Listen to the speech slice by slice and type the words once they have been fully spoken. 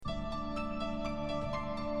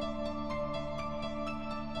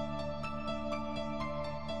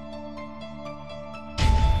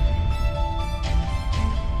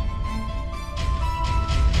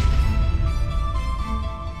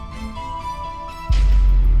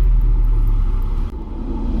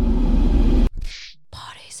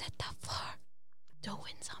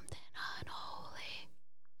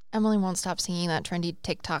Emily won't stop singing that trendy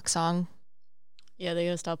TikTok song. Yeah, they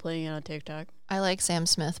gotta stop playing it on TikTok. I like Sam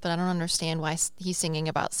Smith, but I don't understand why he's singing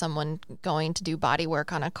about someone going to do body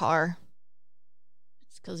work on a car.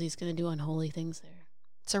 It's because he's gonna do unholy things there.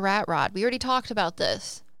 It's a rat rod. We already talked about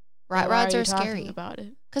this. Rat rods are scary. About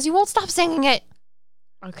it. Because you won't stop singing it.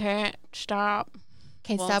 Okay, stop.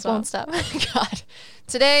 Can't stop, won't stop. God.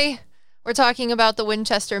 Today, we're talking about the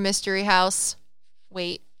Winchester Mystery House.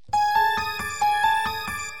 Wait.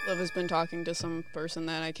 Liv has been talking to some person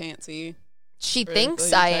that I can't see. She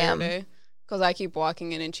thinks I am. Because I keep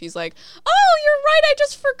walking in and she's like, oh, you're right, I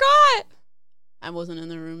just forgot. I wasn't in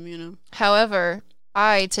the room, you know. However,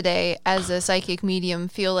 I today, as a psychic medium,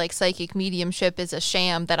 feel like psychic mediumship is a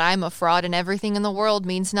sham, that I'm a fraud and everything in the world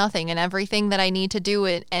means nothing, and everything that I need to do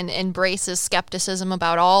it and embrace is skepticism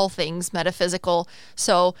about all things metaphysical.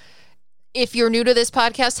 So if you're new to this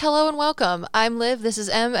podcast, hello and welcome. I'm Liv. This is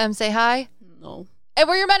M. Say hi. No. And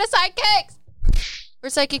we're your meta sidekicks. We're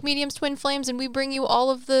psychic mediums, twin flames, and we bring you all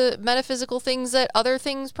of the metaphysical things that other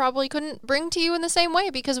things probably couldn't bring to you in the same way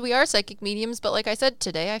because we are psychic mediums. But like I said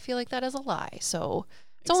today, I feel like that is a lie. So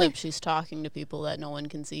Except she's talking to people that no one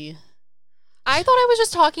can see. I thought I was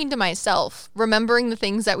just talking to myself, remembering the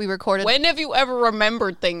things that we recorded. When have you ever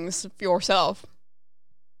remembered things yourself?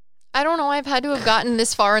 I don't know. I've had to have gotten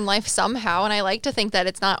this far in life somehow, and I like to think that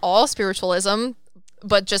it's not all spiritualism,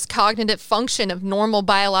 but just cognitive function of normal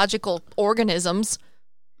biological organisms.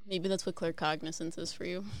 Maybe that's what claircognizance is for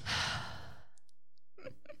you.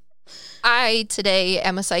 I, today,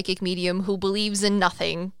 am a psychic medium who believes in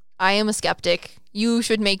nothing. I am a skeptic. You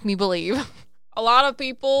should make me believe. A lot of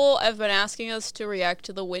people have been asking us to react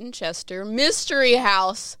to the Winchester Mystery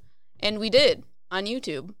House, and we did on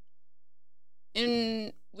YouTube.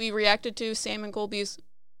 And we reacted to Sam and Colby's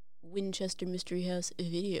Winchester Mystery House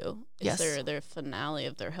video. It's their finale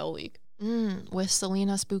of their Hell Week. With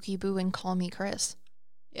Selena, Spooky Boo, and Call Me Chris.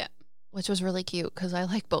 Yeah. Which was really cute because I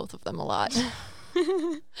like both of them a lot.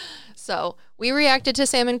 So we reacted to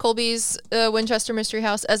Sam and Colby's Winchester Mystery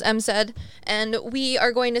House, as Em said, and we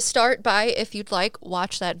are going to start by, if you'd like,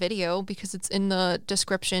 watch that video because it's in the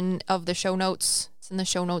description of the show notes. It's in the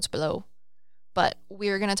show notes below. But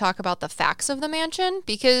we're going to talk about the facts of the mansion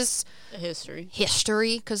because... The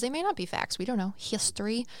history, because they may not be facts. We don't know.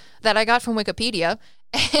 History that I got from Wikipedia.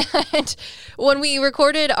 And when we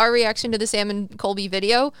recorded our reaction to the Sam and Colby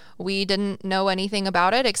video, we didn't know anything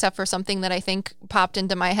about it except for something that I think popped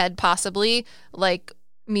into my head possibly, like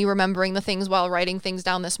me remembering the things while writing things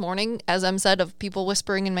down this morning, as Em said, of people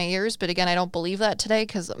whispering in my ears. But again, I don't believe that today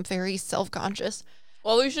because I'm very self-conscious.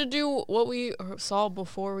 Well, we should do what we saw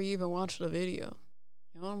before we even watched the video.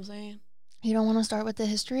 You know what I'm saying? You don't want to start with the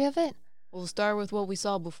history of it? We'll start with what we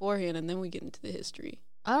saw beforehand, and then we get into the history.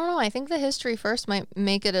 I don't know. I think the history first might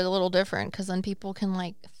make it a little different, because then people can,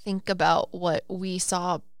 like, think about what we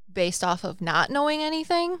saw based off of not knowing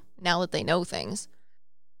anything, now that they know things.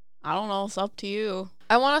 I don't know. It's up to you.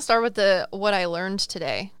 I want to start with what I learned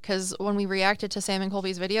today, because when we reacted to Sam and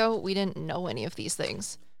Colby's video, we didn't know any of these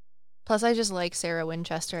things. Plus, I just like Sarah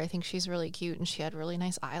Winchester. I think she's really cute, and she had really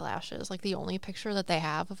nice eyelashes. Like, the only picture that they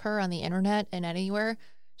have of her on the internet and anywhere,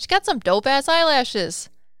 she's got some dope-ass eyelashes.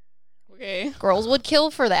 Okay. Girls would kill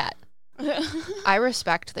for that. I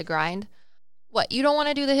respect the grind. What, you don't want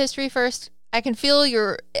to do the history first? I can feel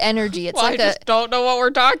your energy. It's I just don't know what we're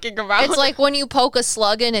talking about. It's like when you poke a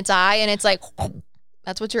slug in its eye, and it's like,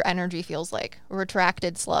 that's what your energy feels like. A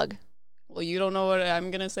retracted slug. Well, you don't know what I'm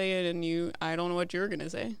going to say, and I don't know what you're going to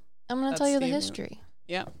say. I'm going to tell you the history.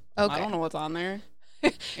 Yeah. Okay. I don't know what's on there.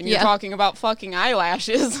 And you're talking about fucking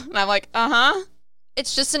eyelashes. And I'm like, uh-huh.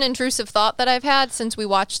 It's just an intrusive thought that I've had since we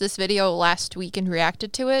watched this video last week and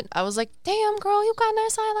reacted to it. I was like, damn, girl, you got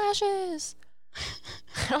nice eyelashes.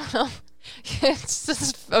 I don't know. It's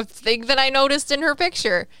just a thing that I noticed in her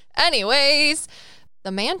picture. Anyways,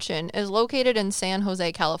 the mansion is located in San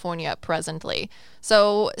Jose, California, presently.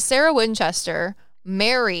 So Sarah Winchester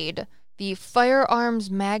married the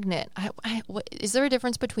firearms magnate. Is there a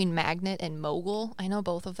difference between magnate and mogul? I know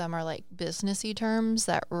both of them are like businessy terms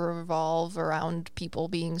that revolve around people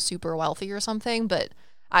being super wealthy or something, but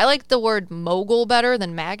I like the word mogul better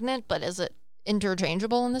than magnate, but is it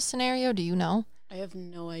interchangeable in this scenario? Do you know? I have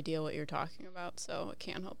no idea what you're talking about, so I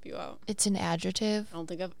can't help you out. It's an adjective. I don't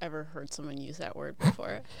think I've ever heard someone use that word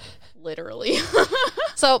before. Literally.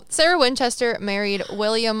 So Sarah Winchester married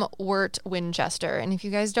William Wirt Winchester. And if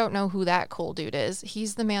you guys don't know who that cool dude is,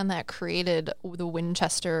 he's the man that created the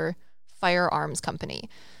Winchester Firearms Company.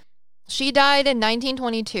 She died in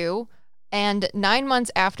 1922, and 9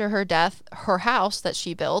 months after her death, her house that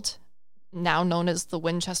she built, now known as the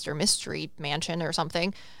Winchester Mystery Mansion or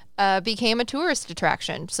something, became a tourist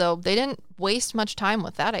attraction. So they didn't waste much time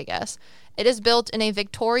with that, I guess. It is built in a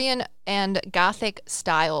Victorian and Gothic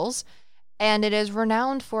styles, and it is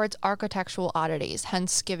renowned for its architectural oddities,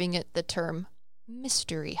 hence giving it the term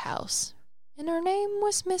Mystery House. And her name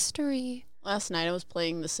was Mystery. Last night I was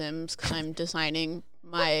playing The Sims because I'm designing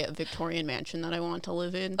my Victorian mansion that I want to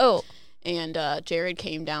live in. Oh. And Jared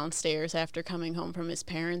came downstairs after coming home from his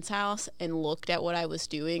parents' house and looked at what I was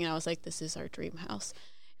doing. And I was like, this is our dream house.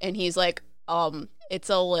 And he's like, it's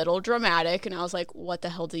a little dramatic. And I was like, what the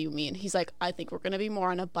hell do you mean? He's like, I think we're going to be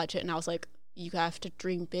more on a budget. And I was like, you have to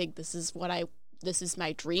dream big. This is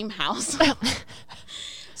my dream house.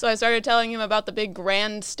 So I started telling him about the big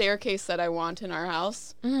grand staircase that I want in our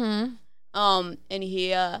house. Mm-hmm. And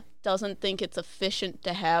he doesn't think it's efficient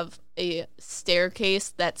to have a staircase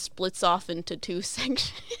that splits off into two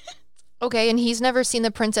sections. Okay, and he's never seen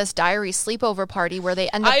the Princess Diaries sleepover party where they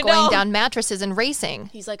end up going down mattresses and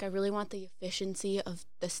racing. He's like, I really want the efficiency of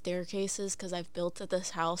the staircases because I've built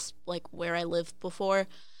this house like where I lived before.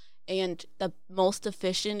 And the most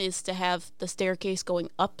efficient is to have the staircase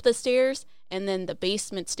going up the stairs and then the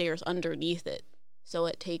basement stairs underneath it. So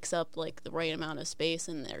it takes up like the right amount of space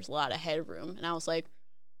and there's a lot of headroom. And I was like,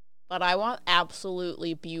 but I want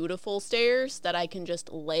absolutely beautiful stairs that I can just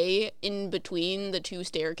lay in between the two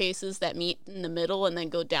staircases that meet in the middle and then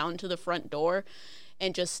go down to the front door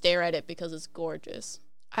and just stare at it because it's gorgeous.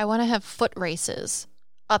 I want to have foot races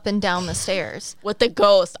up and down the stairs. With the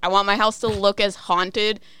ghost. I want my house to look as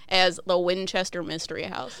haunted as the Winchester Mystery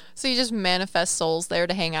House. So you just manifest souls there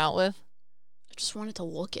to hang out with? I just wanted to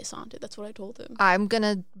look as haunted. That's what I told him. I'm going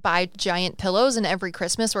to buy giant pillows, and every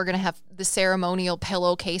Christmas we're going to have the ceremonial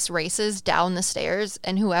pillowcase races down the stairs,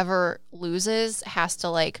 and whoever loses has to,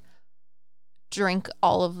 like, drink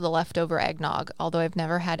all of the leftover eggnog, although I've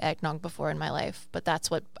never had eggnog before in my life, but that's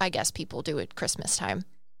what I guess people do at Christmas time.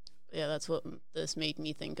 Yeah, that's what this made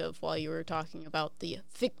me think of while you were talking about the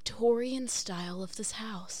Victorian style of this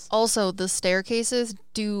house. Also, the staircases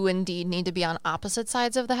do indeed need to be on opposite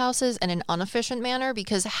sides of the houses in an inefficient manner,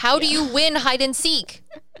 because how do you win hide and seek?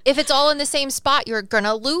 If it's all in the same spot, you're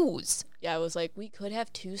gonna lose. Yeah, I was like, we could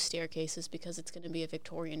have two staircases because it's going to be a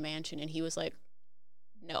Victorian mansion. And he was like,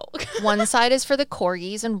 no. One side is for the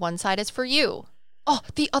corgis and one side is for you. Oh,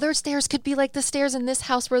 the other stairs could be like the stairs in this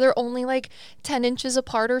house where they're only like 10 inches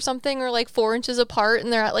apart or something, or like 4 inches apart,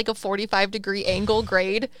 and they're at like a 45-degree angle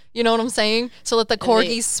grade. You know what I'm saying? So that the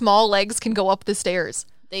corgi's small legs can go up the stairs.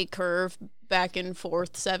 They curve back and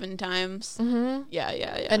forth 7 times. Mm-hmm. Yeah.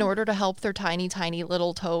 In order to help their tiny, tiny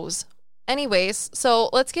little toes. Anyways,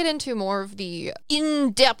 so let's get into more of the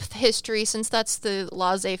in-depth history, since that's the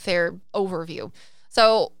laissez-faire overview.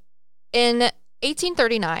 So in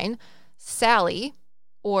 1839, Sally,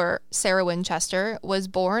 or Sarah Winchester, was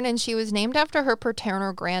born, and she was named after her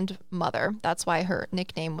paternal grandmother. That's why her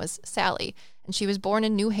nickname was Sally. And she was born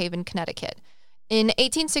in New Haven, Connecticut. In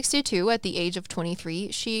 1862, at the age of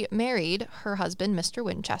 23, she married her husband, Mr.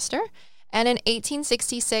 Winchester. And in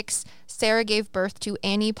 1866, Sarah gave birth to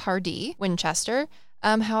Annie Pardee Winchester.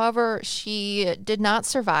 However, she did not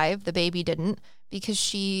survive. The baby didn't, because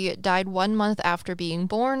she died 1 month after being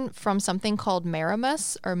born from something called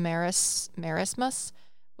marasmus,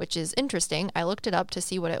 which is interesting. I looked it up to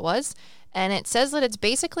see what it was, and it says that it's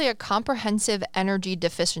basically a comprehensive energy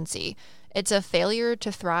deficiency. It's a failure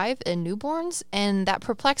to thrive in newborns, and that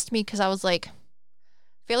perplexed me because I was like,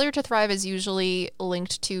 failure to thrive is usually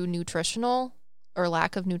linked to nutritional or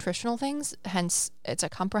lack of nutritional things, hence it's a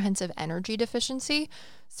comprehensive energy deficiency.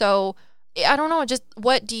 So I don't know, just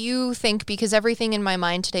what do you think? Because everything in my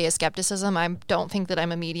mind today is skepticism. I don't think that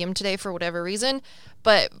I'm a medium today for whatever reason.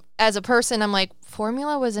 But as a person, I'm like,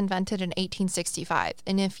 formula was invented in 1865.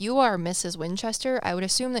 And if you are Mrs. Winchester, I would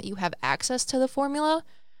assume that you have access to the formula,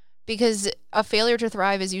 because a failure to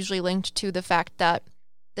thrive is usually linked to the fact that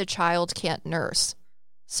the child can't nurse.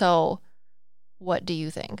 So what do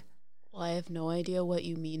you think? Well, I have no idea what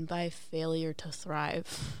you mean by failure to thrive.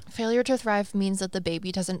 Failure to thrive means that the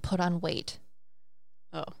baby doesn't put on weight.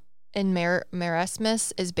 Oh. And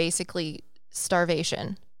marasmus is basically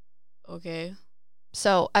starvation. Okay.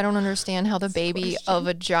 So I don't understand how the baby of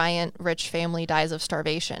a giant rich family dies of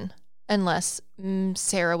starvation, unless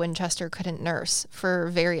Sarah Winchester couldn't nurse for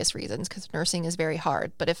various reasons, because nursing is very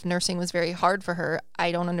hard. But if nursing was very hard for her,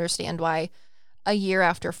 I don't understand why a year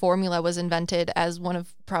after formula was invented, as one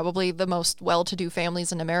of probably the most well-to-do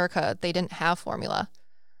families in America, they didn't have formula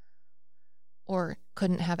or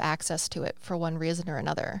couldn't have access to it for one reason or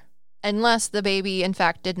another. Unless the baby, in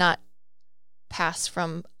fact, did not pass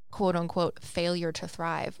from quote-unquote failure to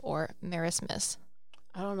thrive or marasmus.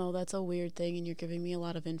 I don't know. That's a weird thing, and you're giving me a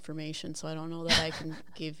lot of information, so I don't know that I can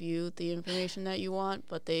give you the information that you want.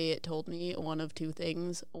 But they told me one of two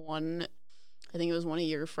things. One, I think it was one of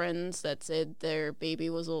your friends that said their baby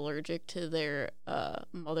was allergic to their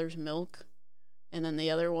mother's milk. And then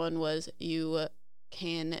the other one was you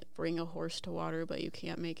can bring a horse to water, but you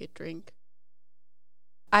can't make it drink.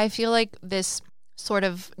 I feel like this sort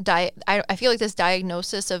of I feel like this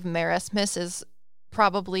diagnosis of marasmus is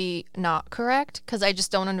probably not correct, because I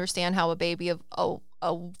just don't understand how a baby of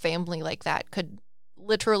a family like that could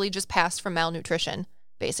literally just pass from malnutrition,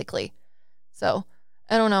 basically. So,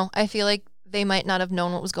 I don't know. I feel like they might not have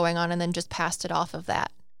known what was going on and then just passed it off of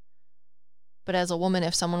that. But as a woman,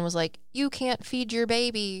 if someone was like, you can't feed your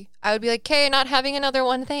baby, I would be like, okay, not having another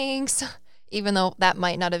one, thanks. Even though that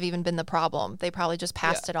might not have even been the problem. They probably just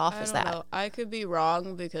passed it off as that. Know. I could be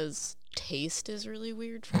wrong because taste is really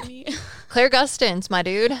weird for me. Claire Gustins, my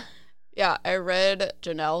dude. Yeah, I read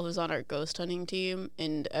Janelle, who's on our ghost hunting team,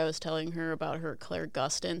 and I was telling her about her Claire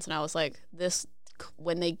Gustins, and I was like,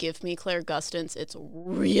 when they give me Claire Gustins, it's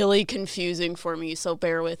really confusing for me, so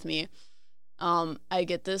bear with me. I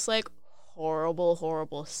get this, like,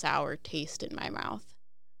 horrible sour taste in my mouth.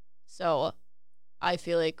 So I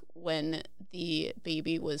feel like when the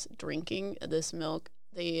baby was drinking this milk,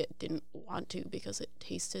 they didn't want to because it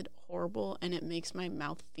tasted horrible and it makes my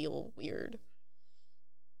mouth feel weird.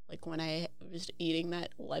 Like when I was eating that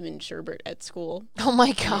lemon sherbet at school. Oh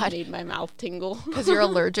my God. It made my mouth tingle. Because you're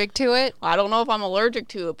allergic to it? I don't know if I'm allergic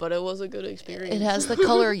to it, but it was a good experience. It has the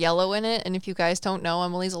color yellow in it. And if you guys don't know,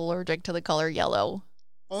 Emily's allergic to the color yellow.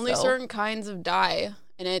 Only certain kinds of dye.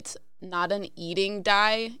 And it's not an eating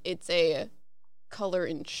dye. It's a color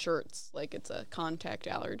in shirts. Like it's a contact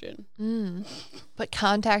allergen. But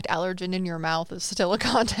contact allergen in your mouth is still a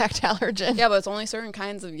contact allergen. Yeah, but it's only certain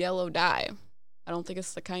kinds of yellow dye. I don't think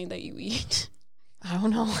it's the kind that you eat. I don't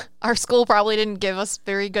know. Our school probably didn't give us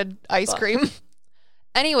very good ice cream.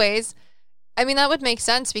 Anyways, I mean, that would make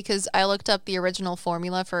sense because I looked up the original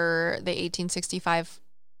formula for the 1865,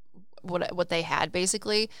 what they had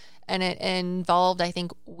basically, and it involved, I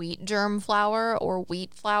think, wheat germ flour or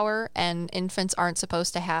wheat flour, and infants aren't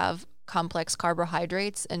supposed to have complex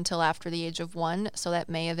carbohydrates until after the age of 1, so that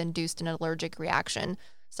may have induced an allergic reaction.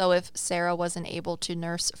 So if Sarah wasn't able to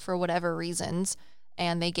nurse for whatever reasons,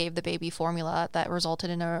 and they gave the baby formula that resulted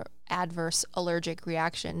in an adverse allergic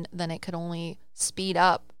reaction, then it could only speed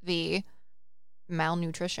up the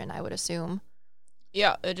malnutrition, I would assume.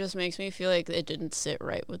 Yeah, it just makes me feel like it didn't sit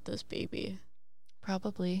right with this baby.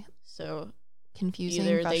 Probably. So confusing,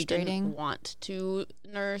 either frustrating. They didn't want to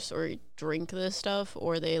nurse or drink this stuff,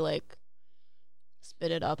 or they like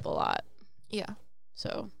spit it up a lot. Yeah.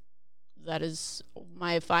 So that is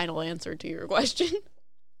my final answer to your question.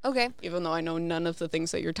 Okay. Even though I know none of the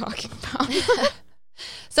things that you're talking about.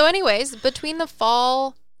 So anyways, between the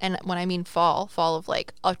fall, and when I mean fall of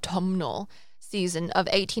like autumnal season of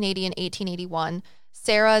 1880 and 1881,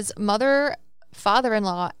 Sarah's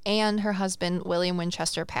father-in-law, and her husband, William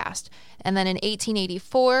Winchester, passed. And then in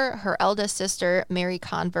 1884, her eldest sister, Mary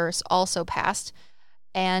Converse, also passed.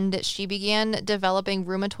 And she began developing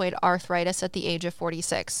rheumatoid arthritis at the age of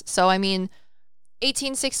 46. So, I mean,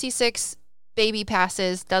 1866, baby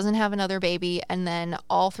passes, doesn't have another baby, and then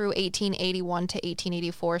all through 1881 to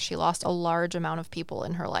 1884, she lost a large amount of people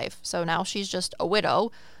in her life. So now she's just a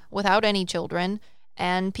widow without any children,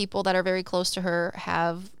 and people that are very close to her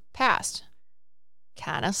have passed.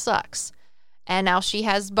 Kind of sucks. And now she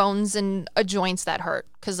has bones and joints that hurt,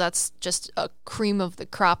 because that's just a cream of the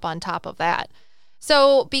crop on top of that.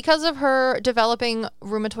 So because of her developing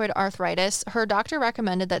rheumatoid arthritis, her doctor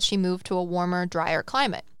recommended that she move to a warmer, drier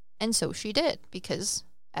climate. And so she did, because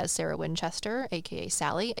as Sarah Winchester, aka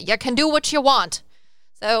Sally, you can do what you want.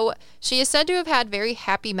 So she is said to have had very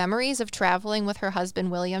happy memories of traveling with her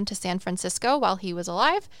husband William to San Francisco while he was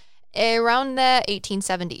alive around the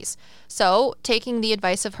 1870s. So, taking the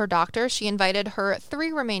advice of her doctor, she invited her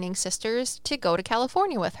 3 remaining sisters to go to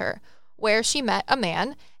California with her, where she met a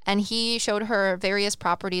man, and he showed her various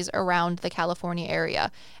properties around the California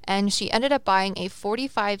area. And she ended up buying a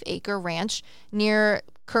 45-acre ranch near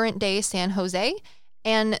current-day San Jose,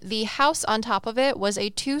 and the house on top of it was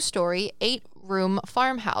a 2-story, 8-room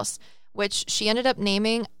farmhouse, which she ended up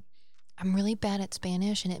naming, I'm really bad at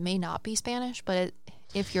Spanish, and it may not be Spanish, but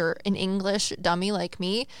if you're an English dummy like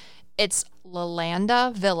me, it's La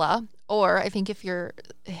Landa Villa, or I think if you're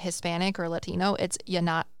Hispanic or Latino, it's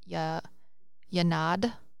Yanad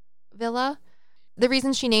Villa. The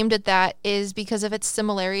reason she named it that is because of its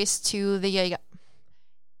similarities to the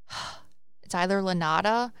it's either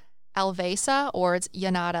Lanada Alvesa or it's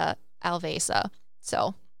Llanada Alvesa.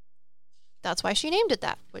 So that's why she named it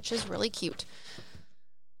that, which is really cute.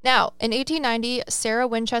 Now, in 1890, Sarah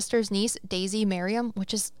Winchester's niece, Daisy Merriam,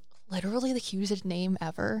 which is literally the cutest name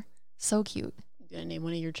ever. So cute. You gonna name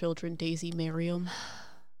one of your children Daisy Merriam?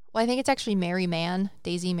 Well, I think it's actually Merryman,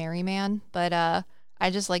 Daisy Merryman, but I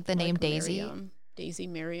just like the name Daisy. Merriam. Daisy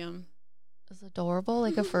Merriam. It's adorable,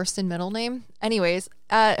 like a first and middle name. Anyways,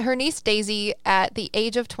 her niece Daisy, at the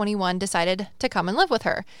age of 21, decided to come and live with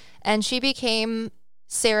her. And she became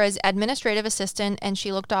Sarah's administrative assistant, and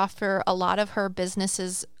she looked after a lot of her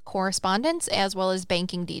business's correspondence as well as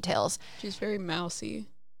banking details. She's very mousy.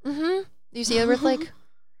 Mm-hmm. You see her with like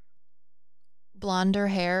blonder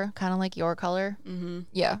hair, kind of like your color. Mm-hmm.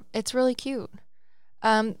 Yeah, it's really cute.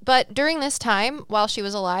 But during this time, while she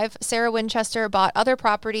was alive, Sarah Winchester bought other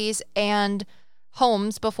properties and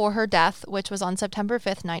homes before her death, which was on September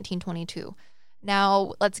 5th, 1922.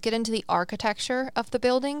 Now, let's get into the architecture of the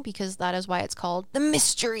building, because that is why it's called the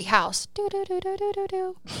Mystery House.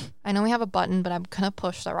 Do-do-do-do-do-do-do. I know we have a button, but I'm going to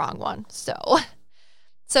push the wrong one. So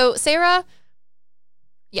Sarah,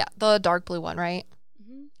 yeah, the dark blue one, right?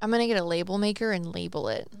 Mm-hmm. I'm going to get a label maker and label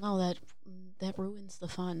it. No, that ruins the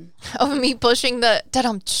fun. Of me pushing the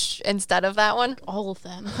da-dum instead of that one? All of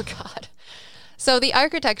them. Oh, God. So the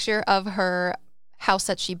architecture of her house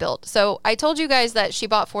that she built. So I told you guys that she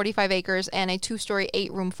bought 45 acres and a 2-story,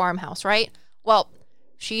 8-room farmhouse, right? Well,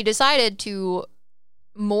 she decided to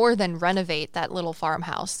more than renovate that little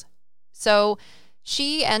farmhouse. So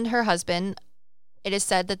she and her husband, it is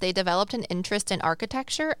said that they developed an interest in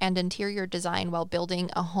architecture and interior design while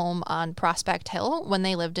building a home on Prospect Hill when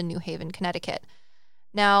they lived in New Haven, Connecticut.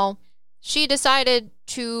 Now, she decided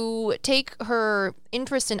to take her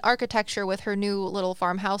interest in architecture with her new little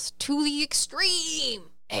farmhouse to the extreme.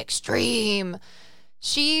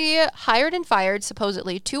 She hired and fired,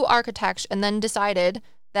 supposedly, 2 architects and then decided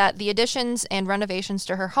that the additions and renovations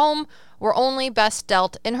to her home were only best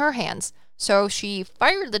dealt in her hands. So she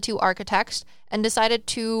fired the 2 architects and decided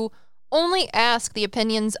to only ask the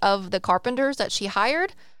opinions of the carpenters that she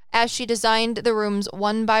hired, as she designed the rooms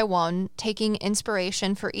one by one, taking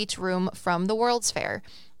inspiration for each room from the World's Fair.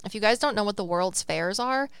 If you guys don't know what the World's Fairs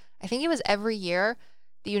are, I think it was every year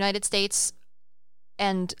the United States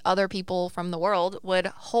and other people from the world would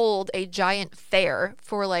hold a giant fair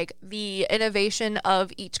for like the innovation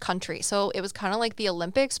of each country. So it was kind of like the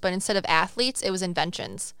Olympics, but instead of athletes, it was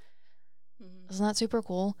inventions. Isn't that super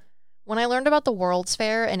cool? When I learned about the World's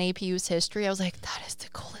Fair and APU's history, I was like, that is the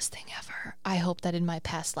coolest thing ever. I hope that in my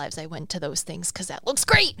past lives I went to those things because that looks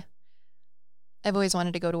great. I've always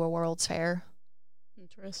wanted to go to a World's Fair.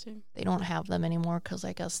 Interesting. They don't have them anymore because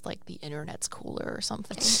I guess like the internet's cooler or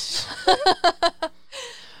something.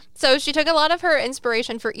 So she took a lot of her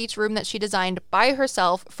inspiration for each room that she designed by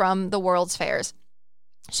herself from the World's Fairs.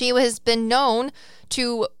 She has been known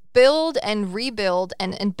to build and rebuild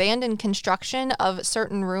and abandon construction of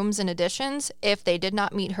certain rooms and additions if they did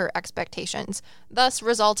not meet her expectations, thus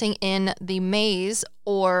resulting in the maze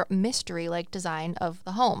or mystery-like design of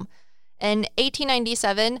the home. In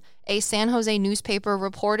 1897, a San Jose newspaper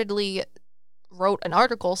reportedly wrote an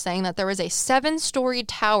article saying that there was a 7-story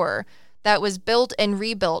tower that was built and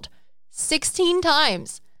rebuilt 16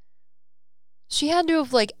 times. She had to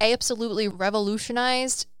have like absolutely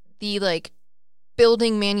revolutionized the like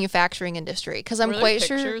building manufacturing industry, because I'm quite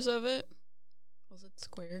sure. Pictures of it? Was it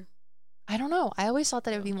square? I don't know. I always thought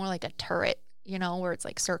that it would be more like a turret, you know, where it's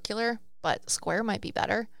like circular, but square might be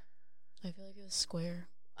better. I feel like it was square.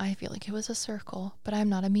 I feel like it was a circle, but I'm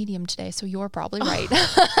not a medium today, so you're probably right.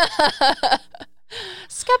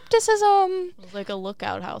 Skepticism. It was like a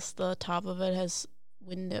lookout house. The top of it has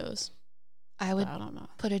windows. I don't know.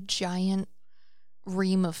 Put a giant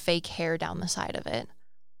ream of fake hair down the side of it.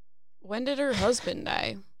 When did her husband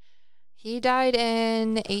die? He died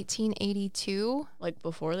in 1882. Like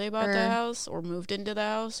before they bought the house, or moved into the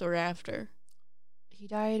house, or after? He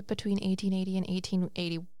died between 1880 and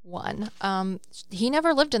 1881. He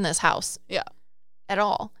never lived in this house. Yeah. At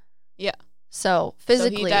all. Yeah. So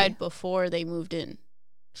physically. So he died before they moved in.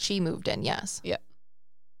 She moved in, yes. Yeah.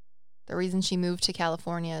 The reason she moved to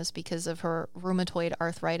California is because of her rheumatoid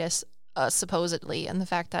arthritis, supposedly, and the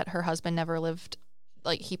fact that her husband never lived,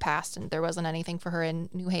 like he passed and there wasn't anything for her in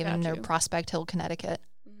New Haven or Prospect Hill, Connecticut.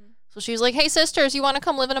 Mm-hmm. So she was like, hey, sisters, you want to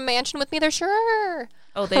come live in a mansion with me? They're sure.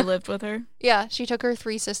 Oh, they lived with her? Yeah, she took her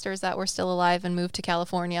 3 sisters that were still alive and moved to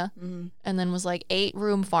California. Mm-hmm. And then was like,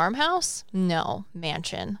 8-room farmhouse? No,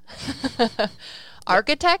 mansion.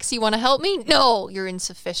 Architects, you want to help me? No, you're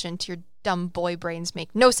insufficient. Your dumb boy brains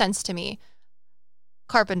make no sense to me.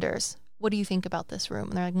 Carpenters, what do you think about this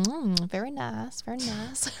room? And they're like, very nice, very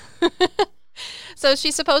nice. So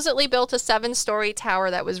she supposedly built a 7-story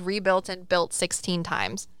tower that was rebuilt and built 16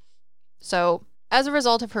 times. So as a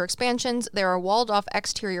result of her expansions, there are walled-off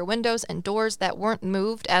exterior windows and doors that weren't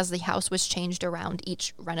moved as the house was changed around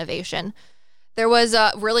each renovation. There was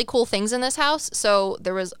really cool things in this house. So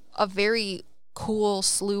there was a very cool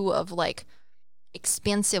slew of like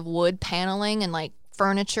expensive wood paneling and like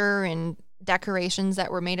furniture and decorations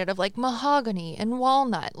that were made out of like mahogany and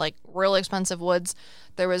walnut, like real expensive woods.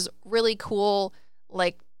 There was really cool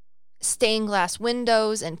like stained glass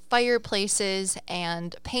windows and fireplaces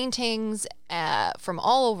and paintings from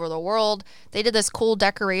all over the world. They did this cool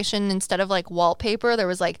decoration. Instead of like wallpaper, there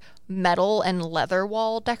was like metal and leather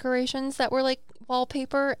wall decorations that were like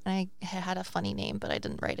wallpaper. And I had a funny name, but I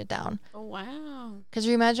didn't write it down. Oh, wow. Because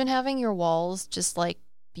you imagine having your walls just like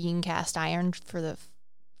being cast iron for the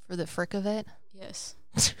frick of it? Yes.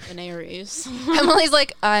 Veneers. Emily's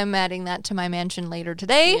like, I'm adding that to my mansion later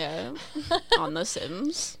today. Yeah. On The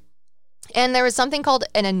Sims. And there was something called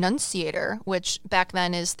an annunciator, which back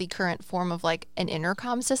then is the current form of like an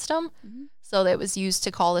intercom system. Mm-hmm. So that was used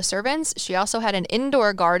to call the servants. She also had an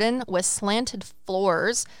indoor garden with slanted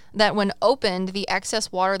floors that when opened, the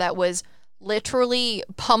excess water that was literally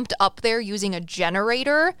pumped up there using a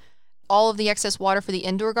generator, all of the excess water for the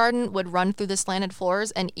indoor garden would run through the slanted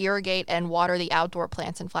floors and irrigate and water the outdoor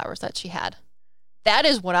plants and flowers that she had. That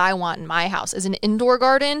is what I want in my house, is an indoor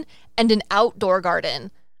garden and an outdoor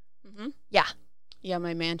garden. Mm-hmm. Yeah. Yeah,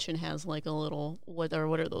 my mansion has like a little, what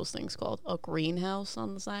are those things called? A greenhouse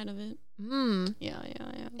on the side of it. Yeah.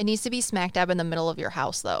 It needs to be smack dab in the middle of your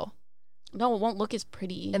house, though. No, it won't look as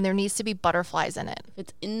pretty. And there needs to be butterflies in it. If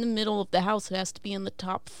it's in the middle of the house, it has to be on the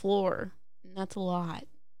top floor. And that's a lot.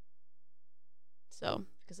 So,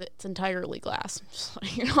 because it's entirely glass. Just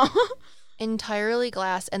like, you know. Entirely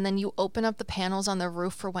glass, and then you open up the panels on the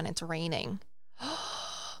roof for when it's raining.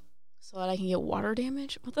 So that I can get water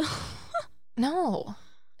damage? What the? No.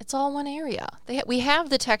 It's all one area. We have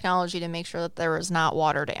the technology to make sure that there is not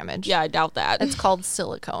water damage. Yeah, I doubt that. It's called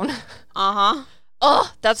silicone. Uh-huh.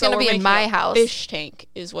 Oh, that's going to be in my house. Fish tank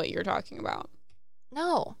is what you're talking about.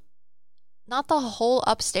 No. Not the whole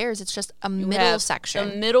upstairs. It's just a middle section.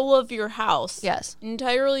 The middle of your house. Yes.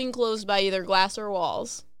 Entirely enclosed by either glass or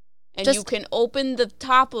walls. And you can open the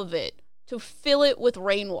top of it to fill it with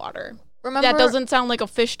rainwater. Remember, that doesn't sound like a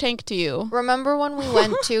fish tank to you. Remember when we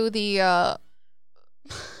went to the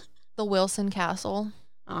Wilson Castle?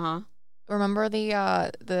 Uh-huh. Remember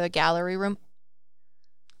the gallery room?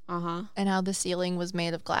 Uh-huh. And how the ceiling was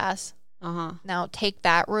made of glass? Uh-huh. Now take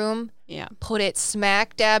that room, put it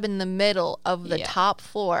smack dab in the middle of the top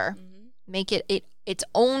floor, make it its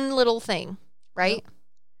own little thing, right?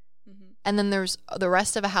 Yep. And then there's the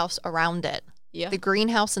rest of a house around it. Yeah. The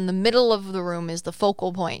greenhouse in the middle of the room is the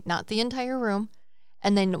focal point, not the entire room.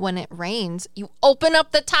 And then when it rains, you open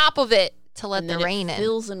up the top of it to let the rain in. It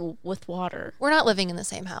fills in with water. We're not living in the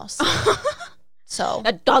same house. So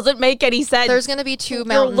that doesn't make any sense. There's going to be two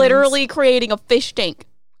mountains. You're literally creating a fish tank.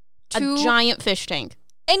 A giant fish tank.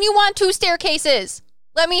 And you want 2 staircases.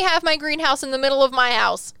 Let me have my greenhouse in the middle of my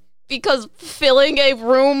house. Because filling a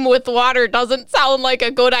room with water doesn't sound like a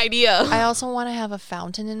good idea. I also want to have a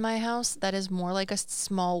fountain in my house that is more like a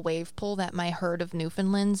small wave pool that my herd of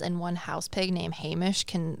Newfoundlands and one house pig named Hamish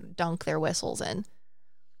can dunk their whistles in.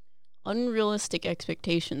 Unrealistic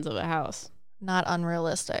expectations of a house. Not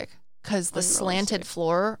unrealistic. Because the slanted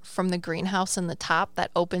floor from the greenhouse in the top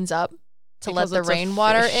that opens up to let the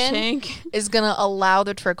rainwater in is going to allow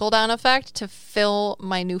the trickle-down effect to fill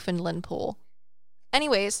my Newfoundland pool.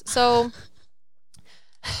 Anyways, so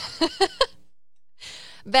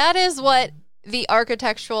that is what the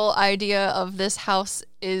architectural idea of this house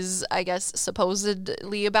is, I guess,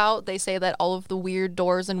 supposedly about. They say that all of the weird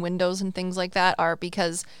doors and windows and things like that are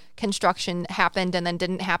because construction happened and then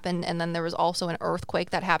didn't happen, and then there was also an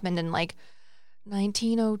earthquake that happened in like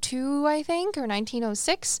 1902, I think, or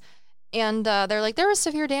 1906. And they're like, there was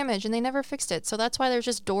severe damage, and they never fixed it. So that's why there's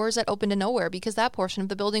just doors that open to nowhere, because that portion of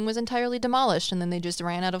the building was entirely demolished, and then they just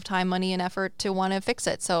ran out of time, money, and effort to want to fix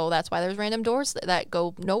it. So that's why there's random doors that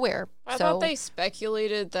go nowhere. I thought they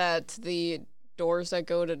speculated that the doors that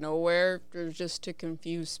go to nowhere are just to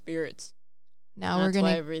confuse spirits. Now we're going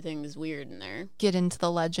to... That's why everything is weird in there. Get into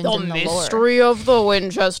the legend and the lore. The mystery of the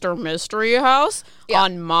Winchester Mystery House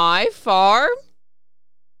on my farm.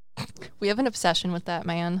 We have an obsession with that,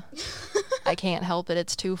 man. I can't help it.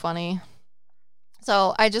 It's too funny.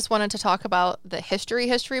 So I just wanted to talk about the history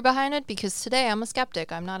behind it, because today I'm a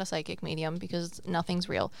skeptic. I'm not a psychic medium because nothing's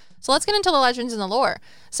real. So let's get into the legends and the lore.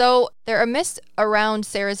 So there are myths around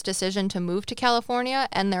Sarah's decision to move to California,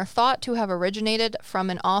 and they're thought to have originated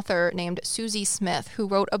from an author named Susie Smith, who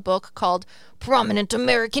wrote a book called Prominent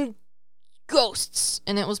American Ghosts,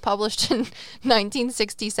 and it was published in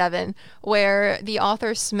 1967, where the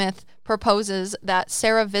author Smith proposes that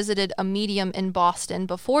Sarah visited a medium in Boston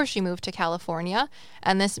before she moved to California,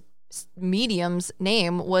 and this medium's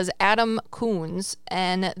name was Adam Coons,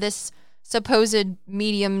 and this supposed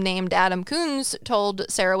medium named Adam Coons told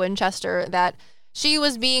Sarah Winchester that she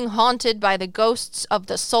was being haunted by the ghosts of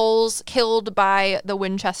the souls killed by the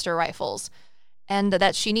Winchester rifles, and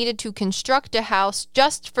that she needed to construct a house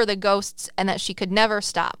just for the ghosts, and that she could never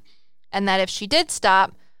stop, and that if she did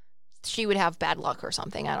stop, she would have bad luck or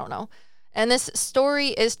something. I don't know. And this story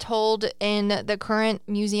is told in the current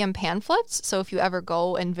museum pamphlets. So if you ever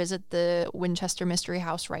go and visit the Winchester Mystery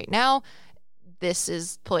House right now, this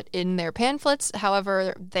is put in their pamphlets.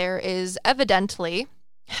 However, there is evidently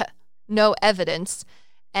no evidence.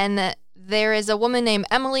 And there is a woman named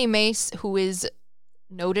Emily Mace who is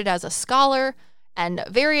noted as a scholar, and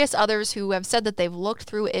various others who have said that they've looked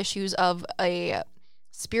through issues of a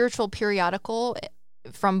spiritual periodical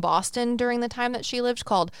from Boston during the time that she lived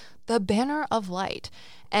called The Banner of Light.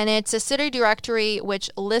 And it's a city directory which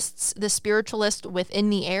lists the spiritualist within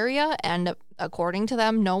the area, and according to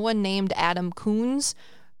them, no one named Adam Coons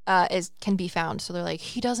can be found. So they're like,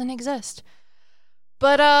 he doesn't exist.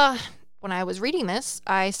 But when I was reading this,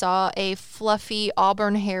 I saw a fluffy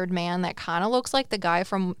auburn-haired man that kind of looks like the guy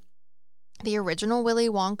from the original Willy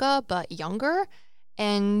Wonka, but younger.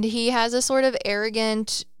 And he has a sort of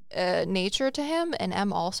arrogant nature to him, and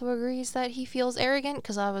Em also agrees that he feels arrogant,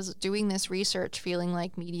 because I was doing this research feeling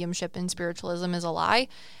like mediumship and spiritualism is a lie,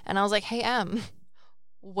 and I was like, hey Em,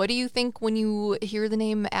 what do you think when you hear the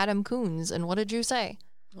name Adam Coons, and what did you say?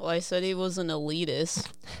 Well, I said he was an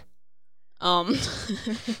elitist.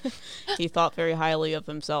 He thought very highly of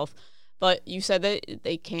himself, but you said that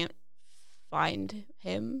they can't find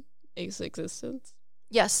his existence.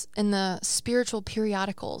 Yes, in the spiritual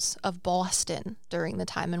periodicals of Boston during the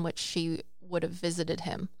time in which she would have visited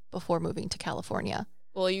him before moving to California.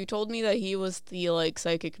 Well, you told me that he was the,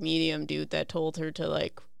 psychic medium dude that told her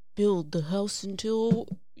to, build the house until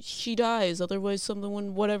she dies, otherwise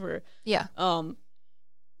someone, whatever. Yeah.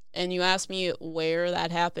 And you asked me where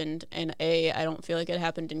that happened, and I don't feel like it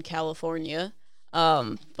happened in California.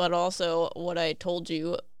 But also, what I told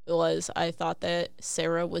you was I thought that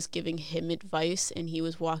Sarah was giving him advice and he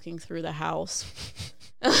was walking through the house.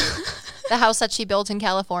 The house that she built in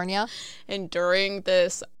California. And during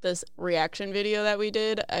this reaction video that we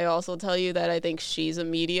did, I also tell you that I think she's a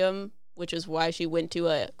medium, which is why she went to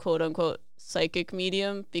a quote-unquote psychic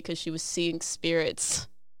medium, because she was seeing spirits.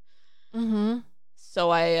 Mm-hmm.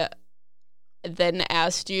 So I then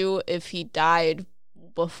asked you if he died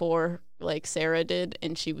before, Sarah did,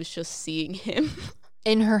 and she was just seeing him.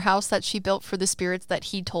 In her house that she built for the spirits that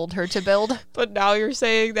he told her to build. But now you're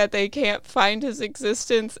saying that they can't find his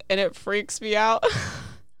existence, and it freaks me out.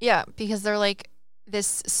 Yeah, because they're like,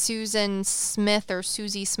 this Susan Smith or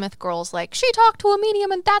Susie Smith girl's like, she talked to a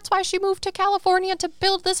medium and that's why she moved to California to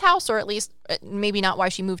build this house, or at least maybe not why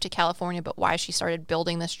she moved to California, but why she started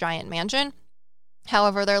building this giant mansion.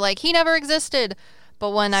 However, they're like, he never existed. But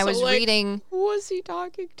when I was reading... Who was he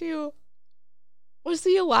talking to? Was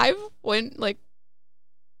he alive when,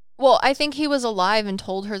 Well, I think he was alive and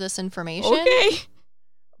told her this information. Okay.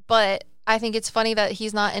 But I think it's funny that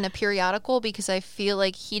he's not in a periodical, because I feel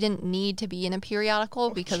like he didn't need to be in a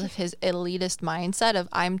periodical because of his elitist mindset of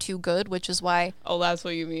I'm too good, which is why... Oh, that's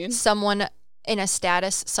what you mean? Someone in a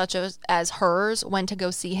status such as hers went to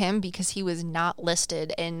go see him, because he was not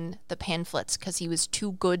listed in the pamphlets because he was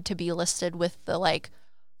too good to be listed with the,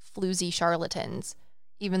 floozy charlatans,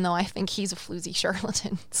 even though I think he's a floozy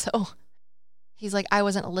charlatan, so... He's like, I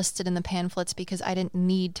wasn't listed in the pamphlets because I didn't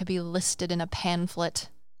need to be listed in a pamphlet.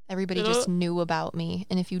 Everybody just knew about me.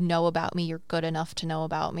 And if you know about me, you're good enough to know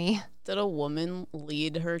about me. Did a woman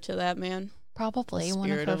lead her to that man? Probably one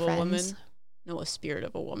of her friends. Woman? No, a spirit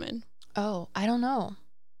of a woman. Oh, I don't know.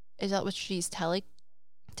 Is that what she's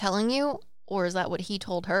telling you? Or is that what he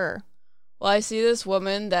told her? Well, I see this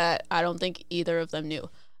woman that I don't think either of them knew.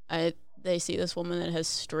 They see this woman that has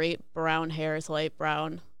straight brown hair, it's light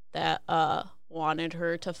brown, that wanted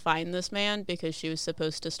her to find this man because she was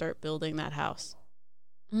supposed to start building that house.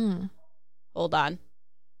 Hold on.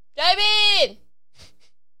 David!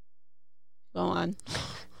 Go on.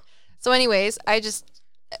 So anyways,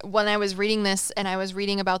 when I was reading this and I was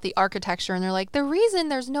reading about the architecture, and they're like, the reason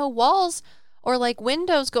there's no walls or like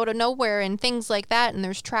windows go to nowhere and things like that, and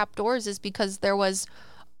there's trapdoors, is because there was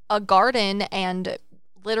a garden and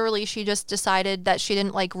literally she just decided that she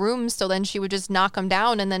didn't like rooms, so then she would just knock them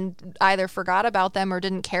down and then either forgot about them or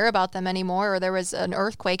didn't care about them anymore, or there was an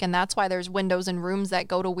earthquake and that's why there's windows in rooms that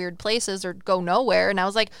go to weird places or go nowhere. And I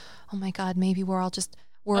was like, oh my God, maybe we're all just,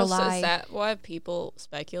 we're So alive. is that why people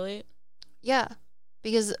speculate? Yeah,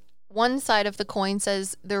 because one side of the coin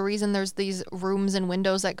says the reason there's these rooms and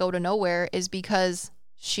windows that go to nowhere is because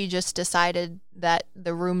she just decided that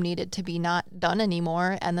the room needed to be not done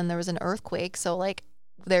anymore, and then there was an earthquake, so like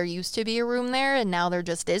there used to be a room there and now there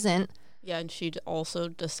just isn't. Yeah, and she also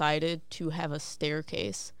decided to have a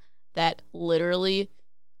staircase that literally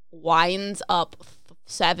winds up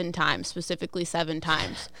 7 times, specifically 7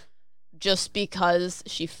 times, just because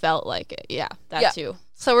she felt like it. Yeah, that too.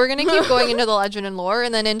 So we're going to keep going into the legend and lore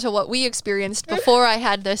and then into what we experienced before I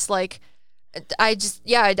had this, like, I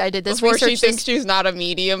did this Before research. she thinks she's not a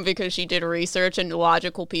medium because she did research and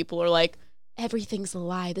logical people are like, everything's a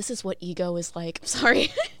lie. This is what ego is like. I'm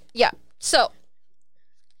sorry. Yeah. So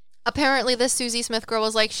apparently this Susie Smith girl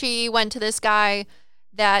was like, she went to this guy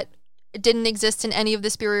that didn't exist in any of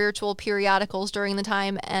the spiritual periodicals during the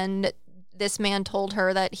time, and this man told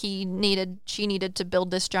her that she needed to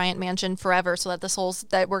build this giant mansion forever so that the souls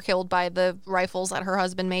that were killed by the rifles that her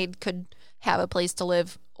husband made could have a place to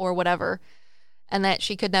live or whatever, and that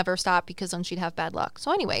she could never stop because then she'd have bad luck.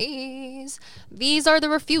 So anyways, these are the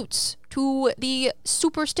refutes to the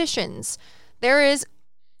superstitions. There is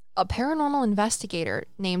a paranormal investigator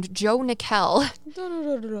named Joe Nickel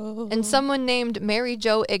and someone named Mary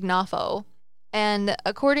Jo Ignafo. And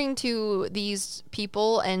according to these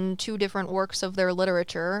people and 2 different works of their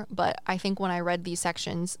literature, but I think when I read these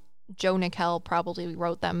sections, Joe Nickel probably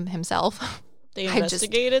wrote them himself. They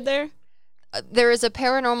investigated there? There is a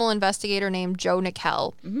paranormal investigator named Joe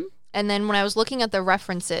Nickel. Mm-hmm. And then when I was looking at the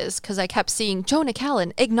references, because I kept seeing Joe Nickel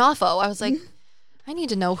and Ignafo, I was like, I need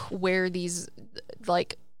to know where these,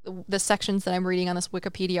 like, the sections that I'm reading on this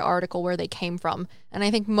Wikipedia article, where they came from. And I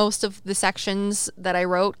think most of the sections that I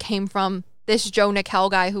wrote came from this Joe Nickel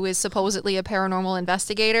guy who is supposedly a paranormal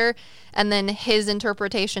investigator, and then his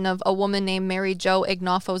interpretation of a woman named Mary Jo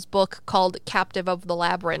Ignafo's book called Captive of the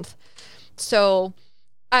Labyrinth. So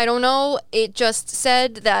I don't know. It just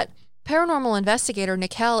said that paranormal investigator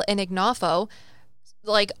Nickel and Ignafo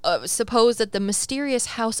suppose that the mysterious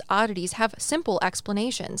house oddities have simple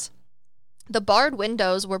explanations. The barred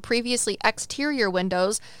windows were previously exterior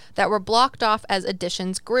windows that were blocked off as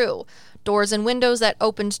additions grew. Doors and windows that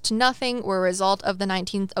opened to nothing were a result of the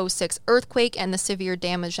 1906 earthquake and the severe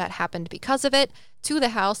damage that happened because of it to the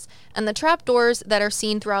house, and the trapdoors that are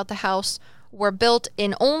seen throughout the house were built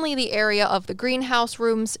in only the area of the greenhouse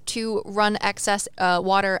rooms to run excess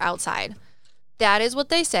water outside. That is what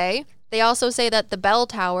they say. They also say that the bell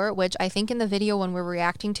tower, which I think in the video when we're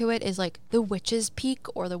reacting to it is like the Witch's Peak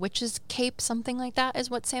or the Witch's Cape, something like that is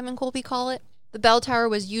what Sam and Colby call it. The bell tower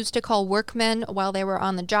was used to call workmen while they were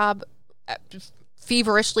on the job,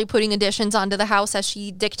 feverishly putting additions onto the house as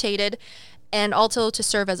she dictated, and also to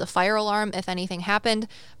serve as a fire alarm if anything happened.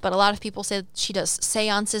 But a lot of people say she does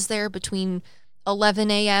seances there between 11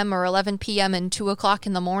 a.m. or 11 p.m. and 2 o'clock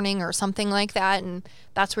in the morning or something like that, and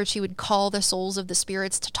that's where she would call the souls of the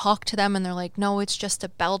spirits to talk to them, and they're like, no, it's just a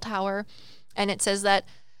bell tower. And it says that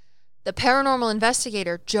the paranormal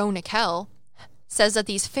investigator, Joe Nickel, says that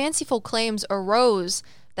these fanciful claims arose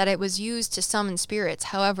that it was used to summon spirits.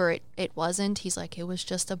 However, it wasn't. He's like, it was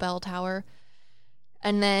just a bell tower.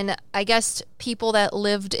 And then I guess people that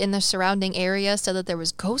lived in the surrounding area said that there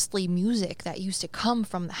was ghostly music that used to come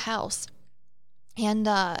from the house. And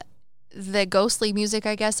the ghostly music,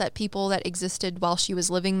 I guess, that people that existed while she was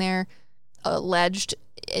living there alleged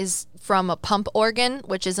is from a pump organ,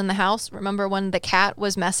 which is in the house. Remember when the cat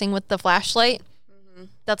was messing with the flashlight? Mm-hmm.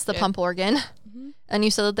 That's the pump organ. Mm-hmm. And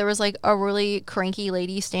you said that there was like a really cranky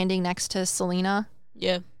lady standing next to Selena.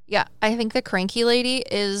 Yeah. Yeah, I think the cranky lady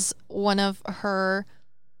is one of her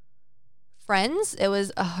friends. It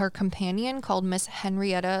was her companion called Miss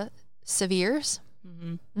Henrietta Seviers.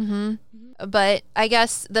 Mm-hmm. Mm-hmm. Mm-hmm. But I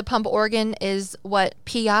guess the pump organ is what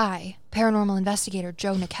PI, paranormal investigator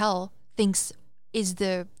Joe Nickel, thinks is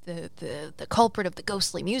the culprit of the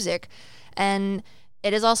ghostly music. And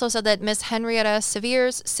it is also said that Miss Henrietta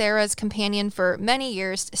Seviers, Sarah's companion for many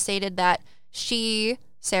years, stated that she,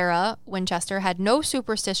 Sarah Winchester, had no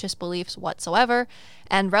superstitious beliefs whatsoever,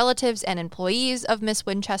 and relatives and employees of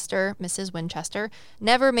Mrs. Winchester,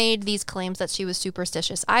 never made these claims that she was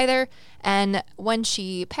superstitious either. And when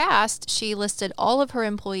she passed, she listed all of her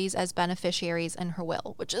employees as beneficiaries in her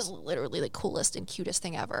will, which is literally the coolest and cutest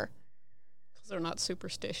thing ever. They're not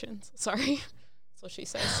superstitions. Sorry. That's what she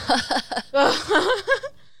says.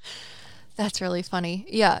 That's really funny.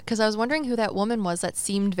 Yeah, because I was wondering who that woman was that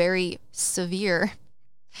seemed very severe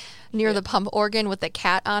near the pump organ with the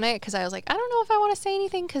cat on it, because I was like, I don't know if I want to say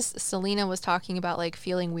anything, because Selena was talking about like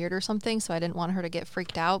feeling weird or something, so I didn't want her to get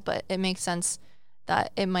freaked out, but it makes sense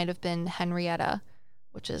that it might have been Henrietta,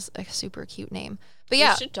 which is a super cute name. But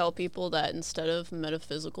yeah. We should tell people that instead of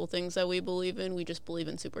metaphysical things that we believe in, we just believe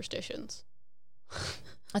in superstitions.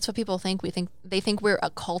 That's what people think. They think we're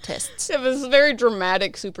occultists. Yeah, but it's a very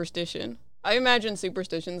dramatic superstition. I imagine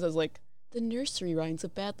superstitions as like the nursery rhymes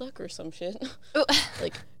of bad luck or some shit.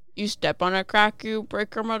 Like, you step on a crack, you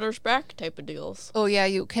break your mother's back type of deals. Oh, yeah,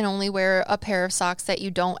 you can only wear a pair of socks that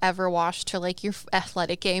you don't ever wash to, like, your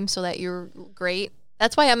athletic game so that you're great.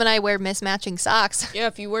 That's why Em and I wear mismatching socks. Yeah,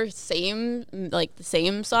 if you wear the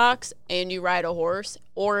same socks and you ride a horse,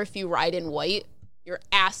 or if you ride in white, you're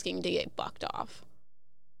asking to get bucked off.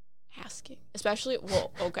 Asking. Especially,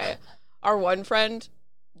 well, okay. Our one friend,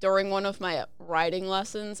 during one of my riding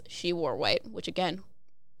lessons, she wore white, which, again,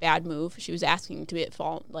 bad move. She was asking to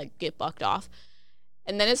get bucked off.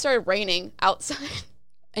 And then it started raining outside.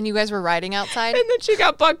 And you guys were riding outside? And then she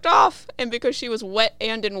got bucked off. And because she was wet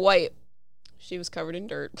and in white, she was covered in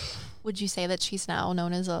dirt. Would you say that she's now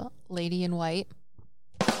known as a lady in white?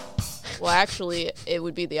 Well, actually, it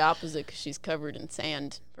would be the opposite because she's covered in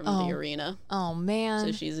sand from the arena. Oh, man.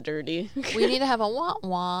 So she's dirty. We need to have a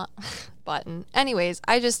wah-wah button. Anyways,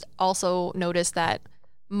 I just also noticed that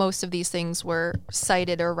most of these things were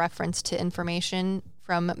cited or referenced to information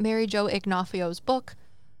from Mary Jo Ignafio's book,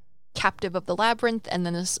 Captive of the Labyrinth, and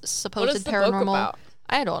then this supposed what is the paranormal. Book about?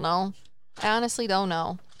 I don't know. I honestly don't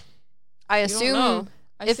know. I assume know.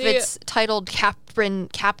 if it's titled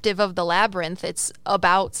Captive of the Labyrinth, it's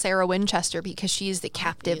about Sarah Winchester because she's the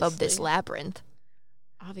captive of this labyrinth.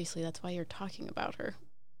 Obviously, that's why you're talking about her.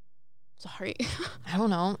 Sorry. I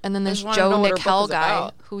don't know. And then there's Joe Nickel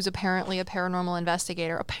guy, who's apparently a paranormal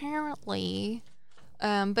investigator. Apparently.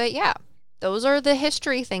 But yeah, those are the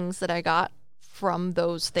history things that I got from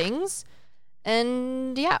those things.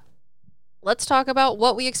 And yeah, let's talk about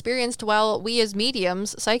what we experienced while we as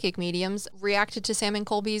mediums, psychic mediums, reacted to Sam and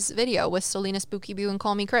Colby's video with Selena Spooky Boo and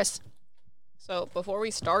Call Me Chris. So before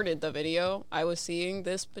we started the video, I was seeing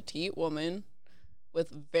this petite woman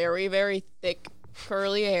with very, very thick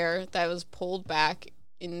curly hair that was pulled back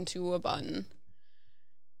into a bun.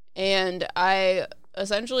 And I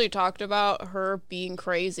essentially talked about her being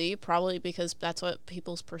crazy, probably because that's what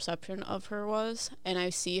people's perception of her was. And I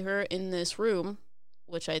see her in this room,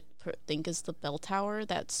 which I think is the bell tower,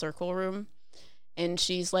 that circle room. And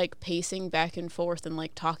she's like pacing back and forth and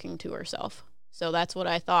like talking to herself. So that's what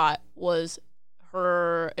I thought was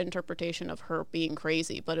her interpretation of her being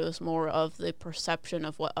crazy, but it was more of the perception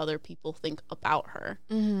of what other people think about her.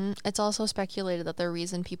 Mm-hmm. It's also speculated that the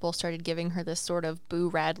reason people started giving her this sort of Boo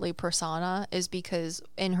Radley persona is because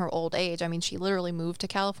in her old age, I mean, she literally moved to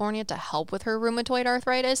California to help with her rheumatoid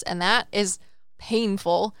arthritis, and that is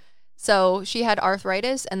painful. So she had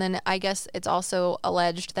arthritis, and then I guess it's also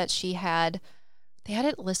alleged that they had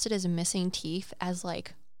it listed as missing teeth as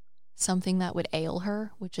like something that would ail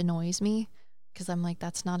her, which annoys me. Because I'm like,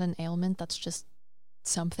 that's not an ailment, that's just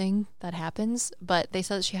something that happens. But they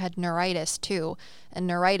said that she had neuritis too, and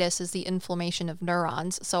neuritis is the inflammation of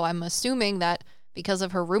neurons. So I'm assuming that because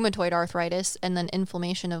of her rheumatoid arthritis and then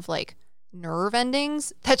inflammation of like nerve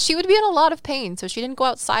endings, that she would be in a lot of pain. So she didn't go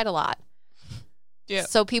outside a lot. Yeah.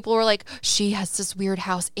 So people were like, she has this weird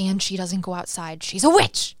house and she doesn't go outside. She's a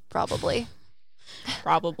witch, probably.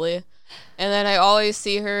 Probably. And then I always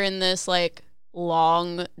see her in this like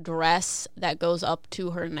long dress that goes up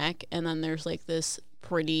to her neck, and then there's like this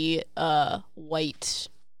pretty white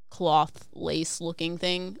cloth lace looking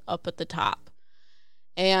thing up at the top.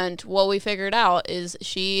 And what we figured out is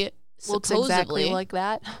she looks exactly like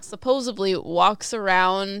that. Supposedly walks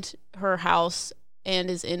around her house and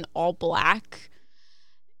is in all black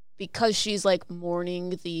because she's like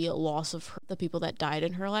mourning the loss of the people that died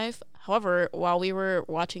in her life. However, while we were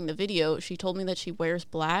watching the video, she told me that she wears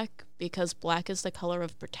black because black is the color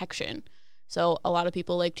of protection. So a lot of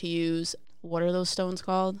people like to use, what are those stones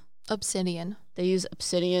called? Obsidian. They use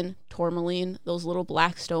obsidian, tourmaline, those little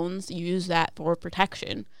black stones, use that for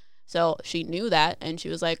protection. So she knew that, and she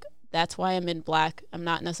was like, that's why I'm in black. I'm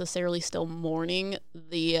not necessarily still mourning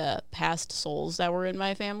the past souls that were in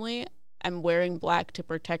my family. I'm wearing black to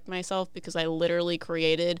protect myself because I literally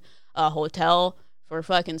created a hotel for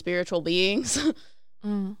fucking spiritual beings.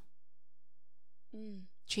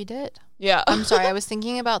 She did. Yeah. I'm sorry. I was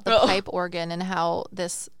thinking about the pipe organ and how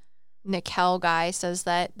this Nickel guy says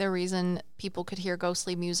that the reason people could hear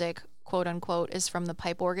ghostly music, quote unquote, is from the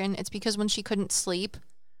pipe organ. It's because when she couldn't sleep,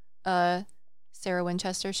 Sarah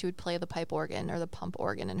Winchester, she would play the pipe organ or the pump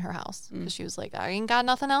organ in her house because she was like, I ain't got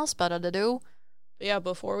nothing else better to do. Yeah,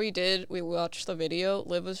 before we watched the video,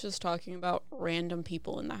 Liv was just talking about random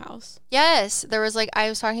people in the house. Yes, there was like, I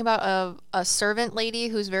was talking about a servant lady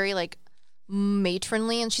who's very like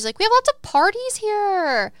matronly, and she's like, we have lots of parties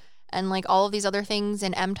here. And like all of these other things.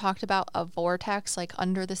 And Em talked about a vortex like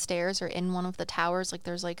under the stairs or in one of the towers. Like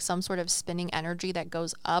there's like some sort of spinning energy that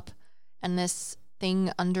goes up, and this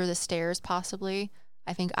thing under the stairs possibly,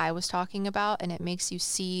 I think I was talking about, and it makes you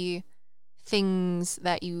see things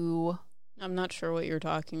that you... I'm not sure what you're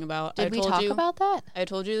talking about. Did we talk about that? I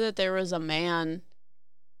told you that there was a man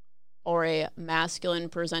or a masculine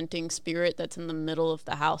presenting spirit that's in the middle of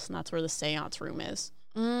the house, and that's where the seance room is.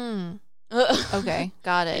 Okay,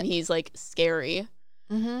 got it. And he's like scary.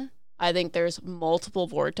 Mm-hmm. I think there's multiple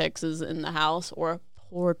vortexes in the house, or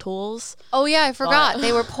portals. Oh yeah, I forgot.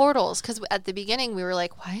 They were portals, because at the beginning we were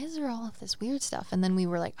like, why is there all of this weird stuff? And then we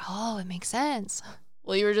were like, oh, it makes sense.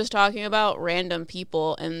 Well, you were just talking about random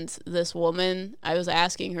people, and this woman, I was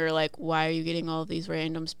asking her, like, why are you getting all of these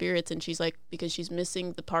random spirits? And she's like, because she's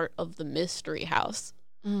missing the part of the mystery house.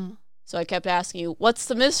 So I kept asking you, what's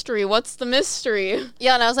the mystery? What's the mystery?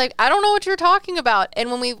 Yeah, and I was like, I don't know what you're talking about. And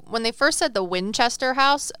when they first said the Winchester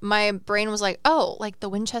house, my brain was like, oh, like the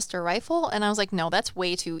Winchester rifle? And I was like, no, that's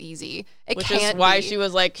way too easy. Which is why she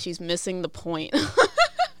was like, she's missing the point.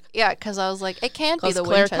 Yeah, because I was like, it can't be the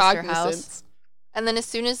Winchester house. And then as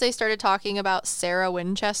soon as they started talking about Sarah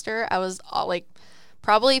Winchester, I was like,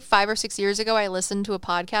 probably 5 or 6 years ago, I listened to a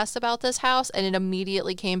podcast about this house, and it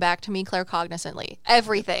immediately came back to me claircognizantly.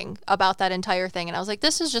 Everything about that entire thing. And I was like,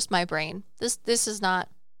 this is just my brain. This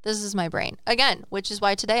is my brain. Again, which is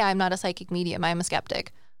why today I'm not a psychic medium. I'm a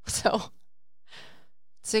skeptic. So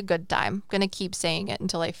it's a good time. I'm going to keep saying it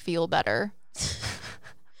until I feel better.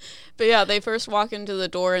 But yeah, they first walk into the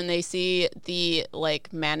door and they see the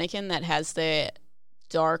like mannequin that has the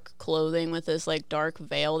dark clothing with this like dark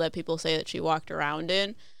veil that people say that she walked around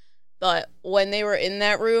in. But when they were in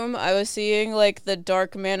that room, I was seeing like the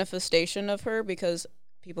dark manifestation of her, because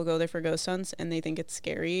people go there for ghost hunts and they think it's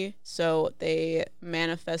scary. So they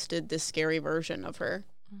manifested this scary version of her.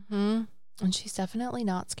 Mm-hmm. And she's definitely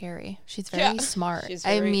not scary. She's very smart.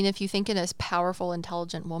 I mean, if you think a powerful,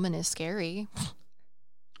 intelligent woman is scary.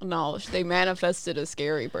 No, they manifested a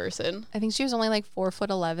scary person. I think she was only like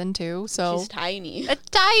 4'11" too. So she's tiny. A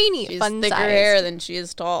tiny, she's fun thicker size. hair than she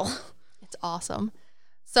is tall. It's awesome.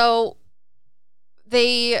 So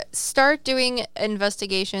they start doing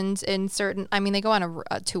investigations in certain. I mean, they go on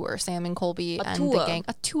a tour. Sam and Colby and the gang.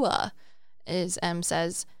 A tour, as Em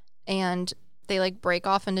says, and they like break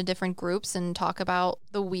off into different groups and talk about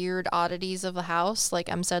the weird oddities of the house.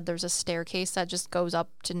 Like Em said, there's a staircase that just goes up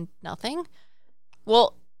to nothing.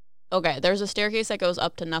 Well, okay, there's a staircase that goes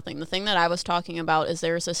up to nothing. The thing that I was talking about is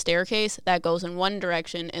there's a staircase that goes in one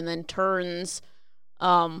direction and then turns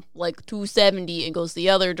like 270 and goes the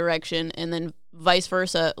other direction, and then vice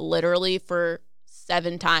versa, literally for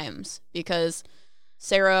 7 times, because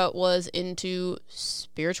Sarah was into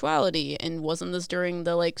spirituality. And wasn't this during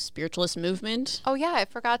the like spiritualist movement? Oh yeah, I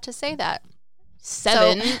forgot to say that.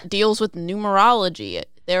 7 deals with numerology.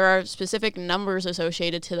 There are specific numbers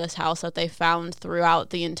associated to this house that they found throughout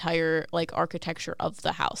the entire like architecture of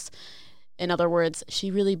the house. In other words, she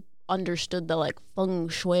really understood the like feng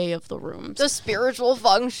shui of the rooms. The spiritual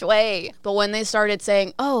feng shui. But when they started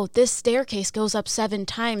saying, oh, this staircase goes up 7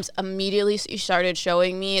 times, immediately she started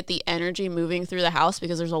showing me the energy moving through the house,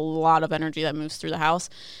 because there's a lot of energy that moves through the house.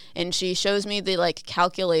 And she shows me the like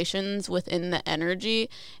calculations within the energy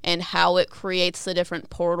and how it creates the different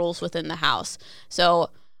portals within the house.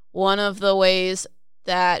 So one of the ways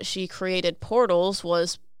that she created portals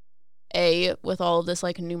was with all of this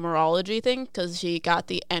like numerology thing, because she got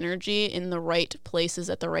the energy in the right places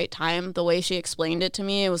at the right time. The way she explained it to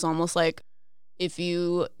me, it was almost like, if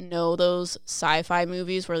you know those sci-fi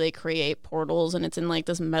movies where they create portals and it's in like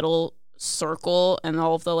this metal circle and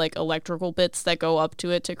all of the like electrical bits that go up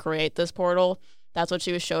to it to create this portal. That's what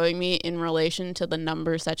she was showing me in relation to the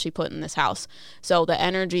numbers that she put in this house. So the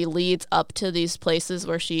energy leads up to these places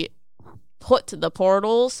where she put the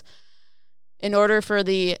portals in order for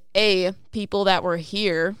the people that were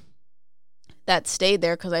here that stayed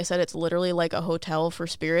there, because I said it's literally like a hotel for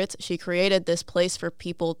spirits. She created this place for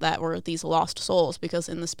people that were these lost souls, because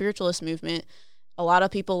in the spiritualist movement, a lot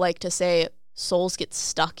of people like to say souls get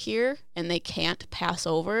stuck here and they can't pass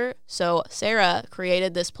over. So Sarah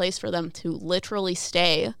created this place for them to literally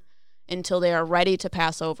stay until they are ready to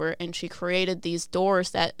pass over. And she created these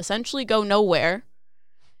doors that essentially go nowhere.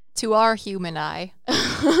 To our human eye.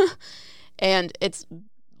 And it's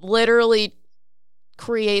literally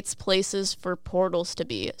creates places for portals to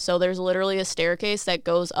be. So there's literally a staircase that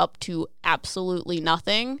goes up to absolutely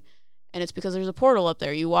nothing. And it's because there's a portal up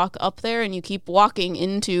there. You walk up there and you keep walking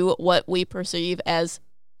into what we perceive as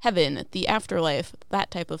heaven, the afterlife, that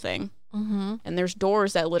type of thing. Mm-hmm. And there's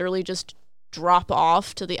doors that literally just drop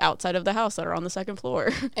off to the outside of the house that are on the second floor.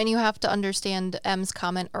 And you have to understand M's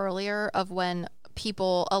comment earlier of when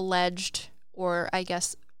people alleged, or I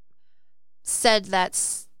guess said that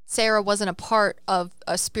Sarah wasn't a part of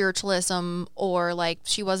a spiritualism, or like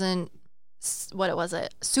she wasn't, what was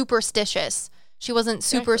it, superstitious. She wasn't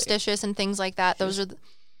superstitious and things like that. Those are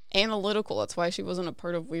analytical. That's why she wasn't a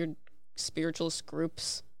part of weird spiritualist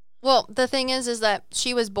groups. Well, the thing is that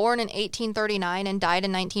she was born in 1839 and died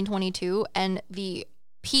in 1922, and the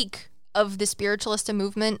peak of the spiritualist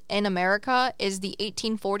movement in America is the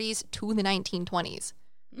 1840s to the 1920s.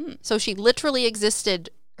 So she literally existed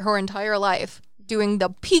her entire life doing the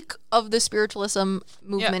peak of the spiritualism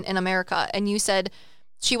movement in America. And you said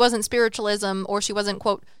she wasn't spiritualism, or she wasn't,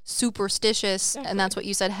 quote, superstitious, and that's what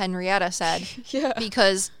you said Henrietta said.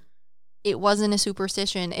 Because it wasn't a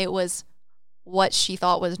superstition. It was what she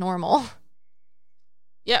thought was normal.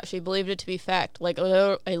 Yeah, she believed it to be fact. Like,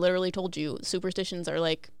 I literally told you, superstitions are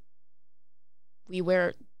like, we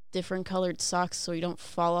wear different colored socks so you don't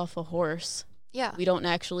fall off a horse. Yeah. We don't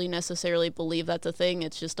actually necessarily believe that's a thing.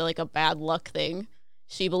 It's just like a bad luck thing.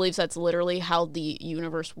 She believes that's literally how the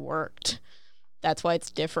universe worked. That's why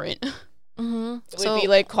it's different. Mm-hmm. It would be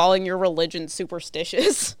like calling your religion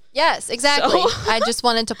superstitious. Yes, exactly. So, I just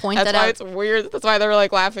wanted to point that out. That's why it's weird. That's why they're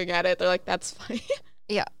like laughing at it. They're like, that's funny.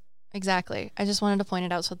 Yeah, exactly. I just wanted to point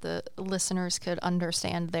it out so the listeners could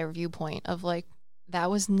understand their viewpoint of like, that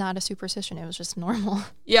was not a superstition. It was just normal.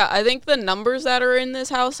 Yeah, I think the numbers that are in this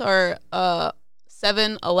house are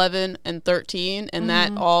 7, 11, and 13. And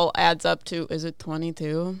that all adds up to, is it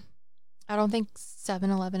 22? I don't think 7,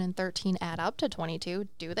 11, and 13 add up to 22,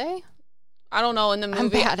 do they? I don't know. In the movie, I'm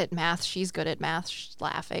bad at math. She's good at math. She's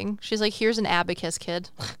laughing. She's like, here's an abacus, kid.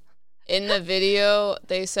 In the video,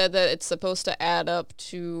 they said that it's supposed to add up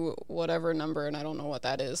to whatever number, and I don't know what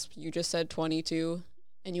that is. You just said 22,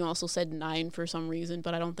 and you also said 9 for some reason,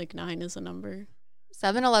 but I don't think 9 is a number.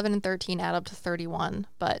 7, 11, and 13 add up to 31,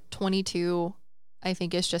 but 22, I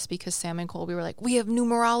think, is just because Sam and Colby were like, we have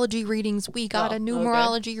numerology readings. We got a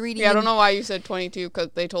numerology reading. Yeah, I don't know why you said 22, because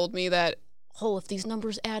they told me that, if these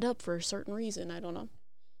numbers add up for a certain reason, I don't know.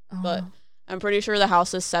 But I'm pretty sure the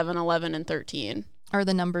house is 7, 11, and 13. Are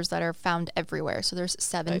the numbers that are found everywhere. So there's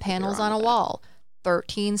 7 panels on a wall,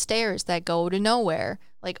 13 stairs that go to nowhere.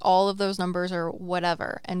 Like, all of those numbers are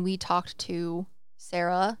whatever. And we talked to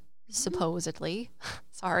Sarah, supposedly.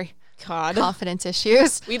 Sorry. God. Confidence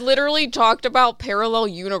issues. We literally talked about parallel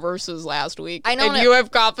universes last week. I know. And you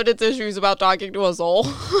have confidence issues about talking to a soul.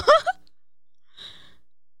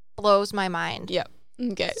 Blows my mind. Yep.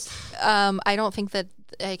 Okay. I don't think that...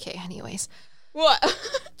 Okay, anyways. What?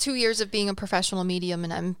 2 years of being a professional medium,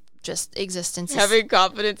 and I'm just existence. Having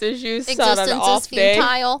confidence issues. Existence on an off is day.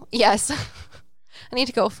 futile. Yes. I need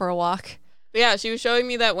to go for a walk. But yeah, she was showing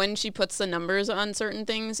me that when she puts the numbers on certain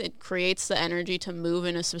things, it creates the energy to move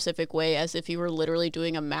in a specific way, as if you were literally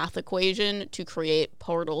doing a math equation to create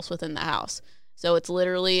portals within the house. So it's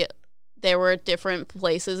literally, there were different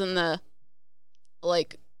places in the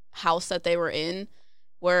house that they were in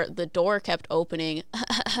where the door kept opening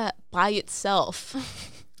by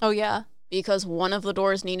itself. Oh, yeah. Because one of the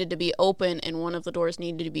doors needed to be open and one of the doors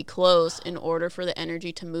needed to be closed in order for the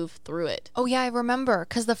energy to move through it. Oh, yeah, I remember.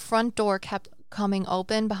 Because the front door kept coming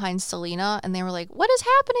open behind Selena, and they were like, what is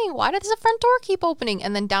happening? Why does the front door keep opening?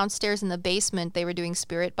 And then downstairs in the basement, they were doing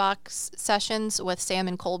spirit box sessions with Sam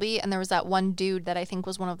and Colby, and there was that one dude that I think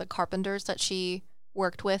was one of the carpenters that she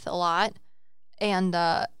worked with a lot. And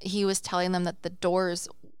he was telling them that the doors,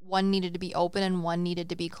 one needed to be open and one needed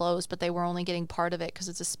to be closed, but they were only getting part of it because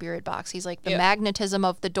it's a spirit box. He's like, the magnetism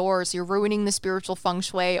of the doors, you're ruining the spiritual feng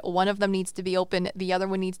shui. One of them needs to be open. The other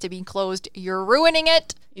one needs to be closed. You're ruining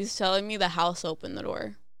it. He's telling me the house opened the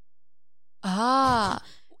door. Ah.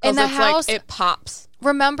 And the house, like, it pops.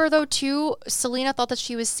 Remember, though, too, Selena thought that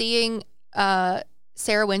she was seeing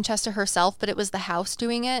Sarah Winchester herself, but it was the house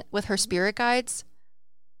doing it with her spirit guides.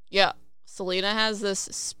 Yeah. Selena has this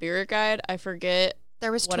spirit guide. I forget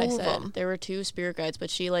there was what two I of said. them. There were 2 spirit guides, but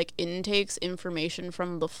she intakes information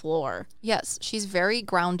from the floor. Yes, she's very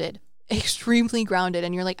grounded, extremely grounded,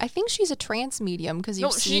 and you're like, I think she's a trance medium because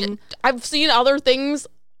I've seen other things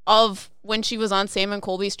of when she was on Sam and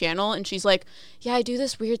Colby's channel, and she's like, yeah, I do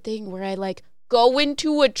this weird thing where I go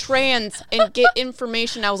into a trance and get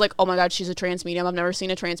information. I was like, oh my God, she's a trance medium. I've never seen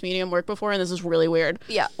a trance medium work before, and this is really weird.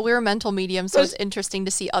 Yeah, we're mental mediums, so it's interesting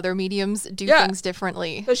to see other mediums do things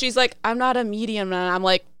differently. So she's like, I'm not a medium, and I'm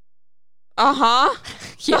like, uh-huh.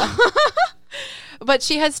 Yeah. But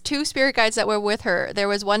she has 2 spirit guides that were with her. There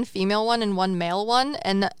was one female one and one male one,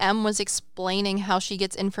 and Em was explaining how she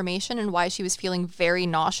gets information and why she was feeling very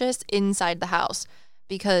nauseous inside the house.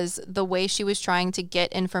 Because the way she was trying to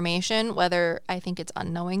get information, whether I think it's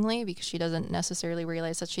unknowingly, because she doesn't necessarily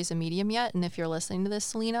realize that she's a medium yet. And if you're listening to this,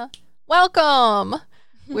 Selena, welcome.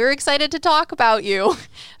 We're excited to talk about you.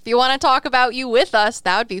 If you want to talk about you with us,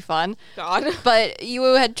 that would be fun. God. But you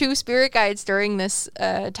had 2 spirit guides during this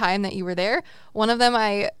time that you were there. One of them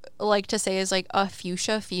I like to say is like a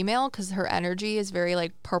fuchsia female because her energy is very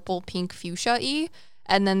like purple, pink, fuchsia-y.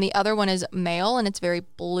 And then the other one is male, and it's very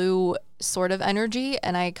blue sort of energy.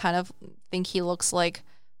 And I kind of think he looks like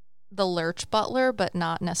the Lurch Butler, but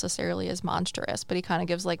not necessarily as monstrous. But he kind of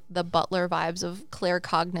gives like the Butler vibes of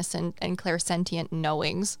claircognizant and clairsentient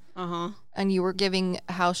knowings. Uh-huh. And you were giving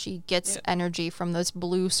how she gets energy from this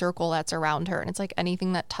blue circle that's around her. And it's like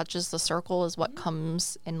anything that touches the circle is what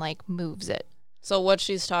comes and like moves it. So what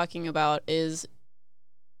she's talking about is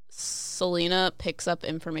Selena picks up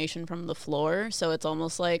information from the floor, so it's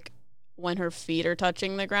almost like when her feet are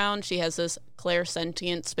touching the ground, she has this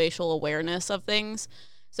clairsentient spatial awareness of things.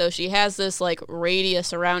 So she has this like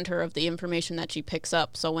radius around her of the information that she picks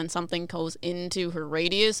up. So when something goes into her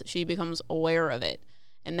radius, she becomes aware of it.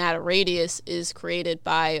 And that radius is created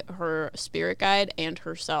by her spirit guide and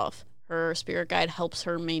herself. Her spirit guide helps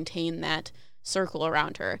her maintain that circle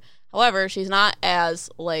around her. However, she's not as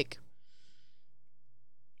like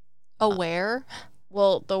aware.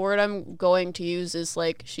 Well, the word I'm going to use is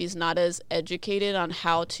like she's not as educated on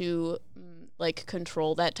how to like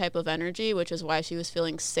control that type of energy, which is why she was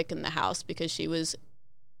feeling sick in the house, because she was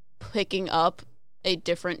picking up a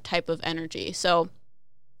different type of energy. So,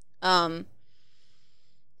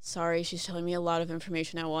 sorry, she's telling me a lot of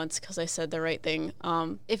information at once because I said the right thing.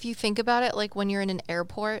 If you think about it, like when you're in an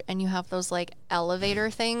airport and you have those like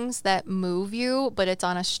elevator things that move you, but it's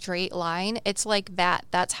on a straight line, it's like that.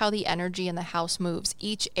 That's how the energy in the house moves.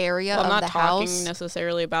 Each area of the house. I'm not talking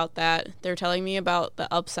necessarily about that. They're telling me about the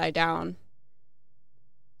upside down.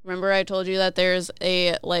 Remember I told you that there's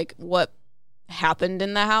a like what happened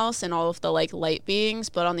in the house and all of the like light beings,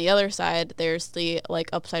 but on the other side there's the like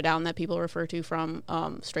upside down that people refer to from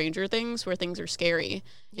Stranger Things, where things are scary.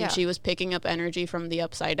 Yeah. And she was picking up energy from the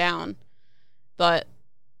upside down. But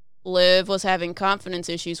Liv was having confidence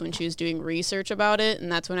issues when she was doing research about it,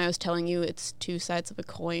 and that's when I was telling you it's 2 sides of a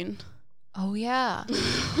coin. Oh yeah.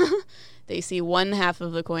 They see one half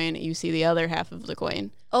of the coin, you see the other half of the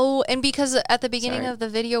coin. Oh, and because at the beginning of the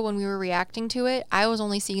video when we were reacting to it, I was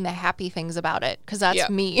only seeing the happy things about it, because that's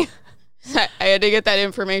me. I had to get that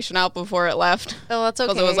information out before it left. Oh, that's okay.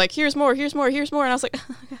 Because it was like, here's more, here's more, here's more. And I was like,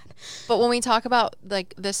 oh, God. But when we talk about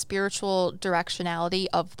like the spiritual directionality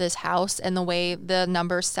of this house and the way the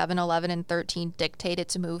numbers 7, 11, and 13 dictate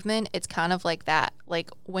its movement, it's kind of like that. Like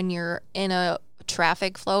when you're in a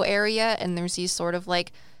traffic flow area and there's these sort of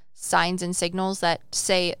like signs and signals that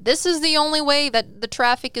say this is the only way that the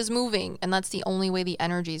traffic is moving, and that's the only way the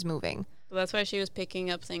energy is moving. Well, that's why she was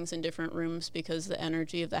picking up things in different rooms, because the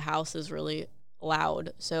energy of the house is really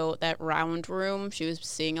loud. So that round room, she was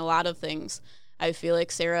seeing a lot of things. I feel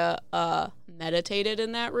like Sarah meditated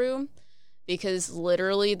in that room, because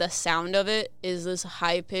literally the sound of it is this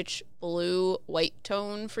high-pitched blue white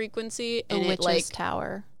tone frequency, and it like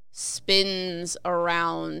tower spins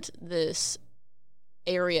around this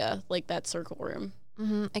area, like that circle room.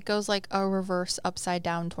 Mm-hmm. It goes like a reverse upside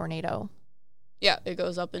down tornado. Yeah, it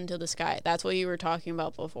goes up into the sky. That's what you were talking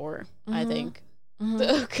about before, I think.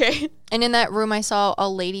 Mm-hmm. Okay. And in that room I saw a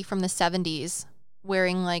lady from the 70s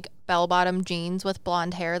wearing like bell-bottom jeans with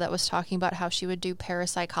blonde hair that was talking about how she would do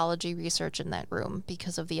parapsychology research in that room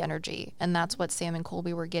because of the energy. And that's what Sam and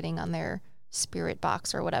Colby were getting on their spirit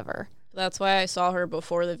box or whatever. That's why I saw her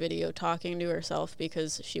before the video talking to herself,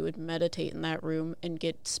 because she would meditate in that room and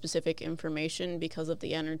get specific information because of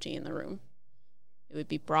the energy in the room. It would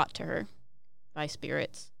be brought to her by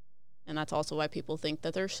spirits. And that's also why people think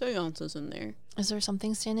that there's seances in there. Is there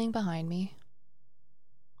something standing behind me?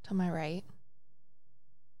 To my right?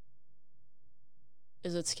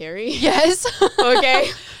 Is it scary? Yes. Okay.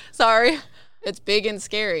 Sorry. It's big and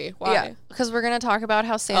scary. Why? Yeah, because we're going to talk about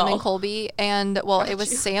how Sam and Colby and, well, it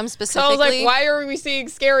was Sam specifically. So I was like, why are we seeing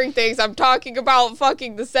scary things? I'm talking about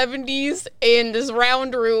fucking the 70s and this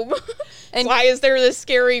round room. And why is there this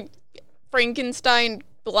scary Frankenstein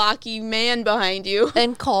blocky man behind you.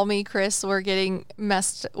 And Call Me Chris were getting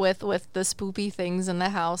messed with the spoopy things in the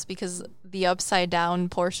house because the upside down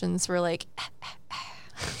portions were like,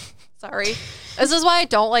 sorry. This is why I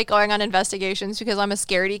don't like going on investigations, because I'm a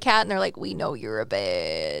scaredy cat and they're like, we know you're a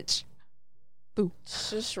bitch. Boo.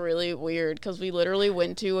 It's just really weird because we literally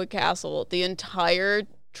went to a castle. The entire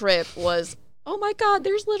trip was, oh my God,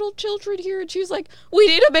 there's little children here. And she's like, we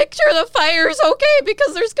need to make sure the fire is okay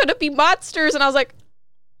because there's going to be monsters. And I was like,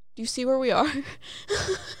 do you see where we are?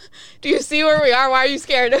 Do you see where we are? Why are you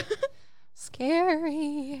scared?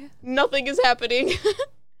 Scary. Nothing is happening.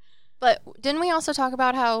 But didn't we also talk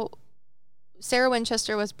about how Sarah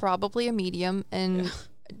Winchester was probably a medium and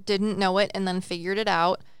didn't know it and then figured it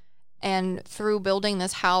out, and through building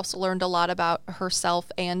this house learned a lot about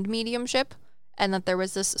herself and mediumship, and that there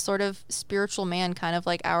was this sort of spiritual man, kind of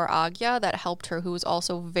like our Agya, that helped her, who was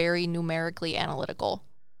also very numerically analytical.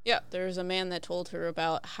 Yeah, there's a man that told her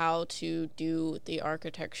about how to do the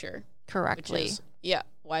architecture Correctly. Which is,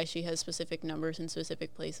 why she has specific numbers in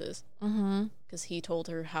specific places. Because he told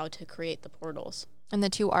her how to create the portals. And the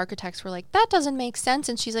two architects were like, that doesn't make sense.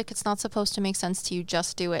 And she's like, it's not supposed to make sense to you.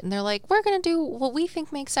 Just do it. And they're like, we're going to do what we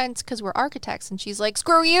think makes sense because we're architects. And she's like,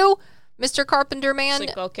 screw you, Mr. Carpenter Man.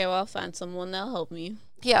 It's like, okay, well, I'll find someone that'll help me.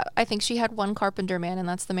 Yeah, I think she had one carpenter man, and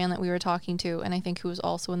that's the man that we were talking to. And I think who was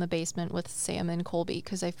also in the basement with Sam and Colby,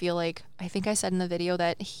 because I think I said in the video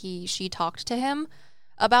that she talked to him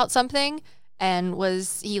about something, and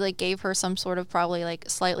he like gave her some sort of probably like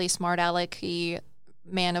slightly smart alecky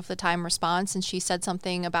man of the time response, and she said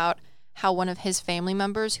something about how one of his family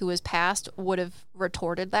members who was passed would have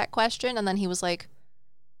retorted that question, and then he was like,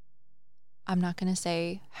 I'm not going to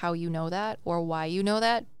say how you know that or why you know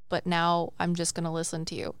that, but now I'm just going to listen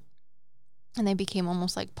to you. And they became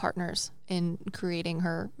almost like partners in creating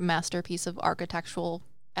her masterpiece of architectural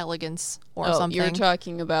elegance or something. You're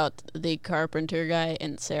talking about the carpenter guy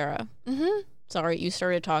and Sarah. Mm-hmm. Sorry, you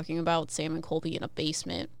started talking about Sam and Colby in a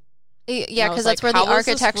basement. Yeah, because that's where the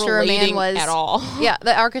architecture man was. At all. Yeah,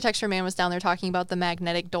 the architecture man was down there talking about the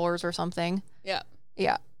magnetic doors or something. Yeah.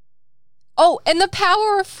 Yeah. Oh, and the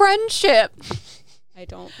power of friendship. I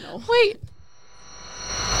don't know. Wait.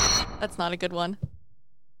 That's not a good one.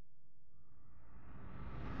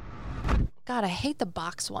 God, I hate the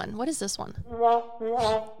box one. What is this one? The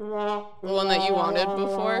one that you wanted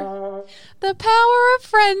before? The power of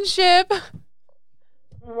friendship.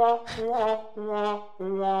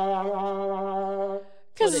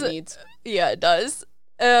 Because it needs. Yeah, it does.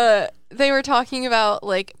 They were talking about,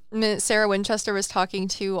 like, Sarah Winchester was talking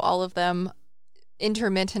to all of them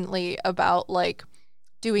intermittently about, like,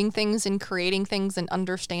 doing things and creating things and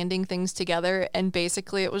understanding things together, and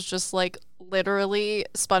basically it was just like literally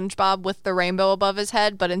SpongeBob with the rainbow above his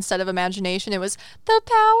head, but instead of imagination it was the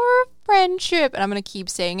power of friendship, and I'm gonna keep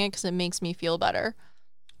saying it because it makes me feel better.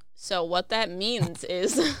 So what that means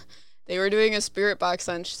is they were doing a spirit box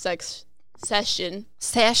session.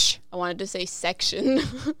 I wanted to say section.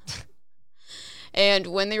 And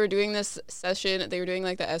when they were doing this session, they were doing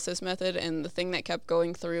like the SS method, and the thing that kept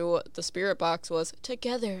going through the spirit box was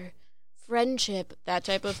together, friendship, that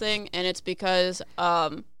type of thing. And it's because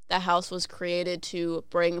the house was created to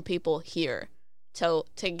bring people here. So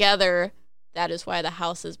together, that is why the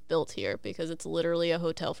house is built here, because it's literally a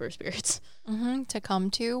hotel for spirits. Mm-hmm. To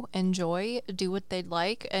come to, enjoy, do what they'd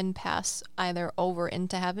like, and pass either over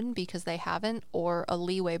into heaven because they haven't, or a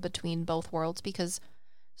leeway between both worlds because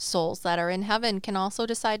souls that are in heaven can also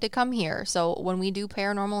decide to come here. So when we do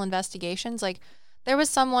paranormal investigations, like there was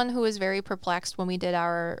someone who was very perplexed when we did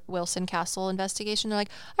our Wilson Castle investigation. They're like,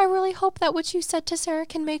 I really hope that what you said to Sarah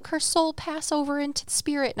can make her soul pass over into the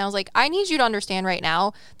spirit. And I was like, I need you to understand right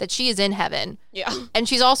now that she is in heaven. Yeah. And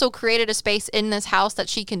she's also created a space in this house that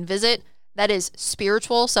she can visit that is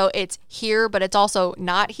spiritual. So it's here, but it's also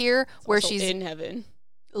not here, where she's in heaven.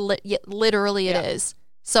 Literally it is.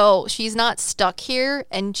 So she's not stuck here,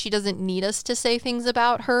 and she doesn't need us to say things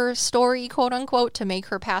about her story, quote unquote, to make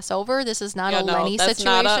her pass over. This is not a Lenny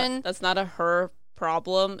situation. That's not a her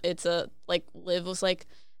problem. It's a, like, Liv was like,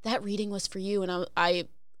 that reading was for you. And I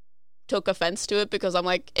took offense to it because I'm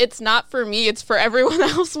like, it's not for me. It's for everyone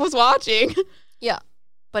else was watching. Yeah.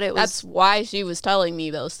 But it was. That's why she was telling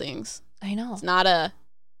me those things. I know. It's not a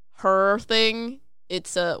her thing.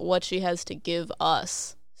 It's what she has to give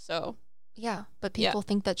us. So. Yeah, but people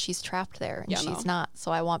think that she's trapped there, and she's not.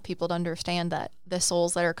 So I want people to understand that the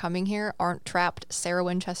souls that are coming here aren't trapped. Sarah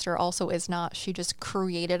Winchester also is not. She just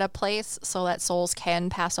created a place so that souls can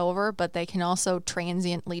pass over, but they can also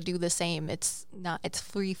transiently do the same. It's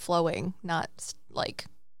free-flowing, not like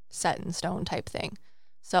set in stone type thing.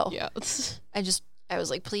 So yeah. I was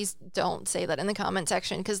like, please don't say that in the comment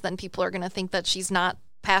section, because then people are going to think that she's not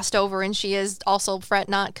passed over and she is. Also, fret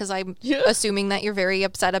not, because I'm assuming that you're very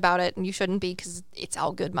upset about it, and you shouldn't be, because it's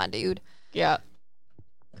all good, my dude. Yeah.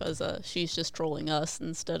 Because she's just trolling us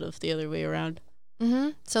instead of the other way around.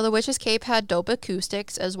 Mm-hmm. So the Witch's Cape had dope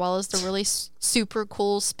acoustics, as well as the really super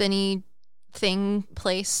cool spinny thing,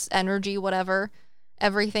 place, energy, whatever.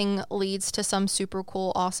 Everything leads to some super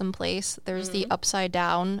cool, awesome place. There's the upside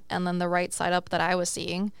down and then the right side up that I was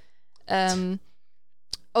seeing.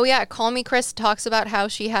 Oh yeah, Call Me Chris talks about how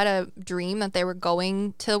she had a dream that they were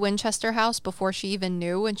going to the Winchester house before she even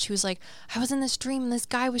knew. And she was like, I was in this dream and this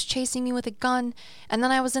guy was chasing me with a gun. And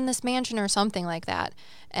then I was in this mansion or something like that.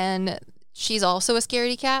 And she's also a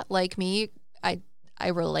scaredy cat like me. I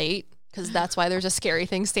relate, because that's why there's a scary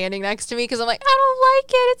thing standing next to me, because I'm like, I don't like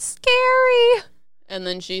it. It's scary. And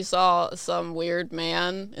then she saw some weird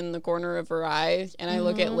man in the corner of her eye. And I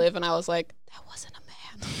look at Liv and I was like, that wasn't a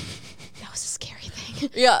man. That was a scary thing.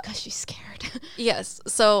 Yeah. Because she's scared. Yes.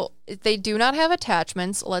 So they do not have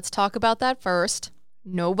attachments. Let's talk about that first.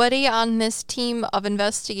 Nobody on this team of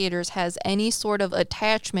investigators has any sort of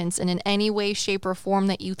attachments, and in any way, shape, or form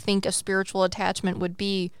that you think a spiritual attachment would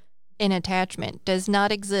be an attachment. Does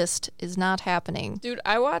not exist. Is not happening. Dude,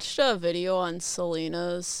 I watched a video on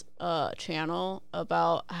Selena's channel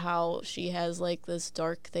about how she has like this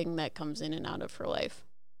dark thing that comes in and out of her life.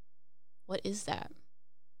 What is that?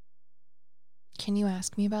 Can you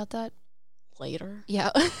ask me about that? Later. Yeah.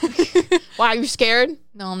 Why, are you scared?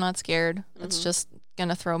 No, I'm not scared. It's just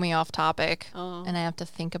gonna throw me off topic, and I have to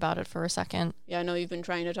think about it for a second. Yeah, I know you've been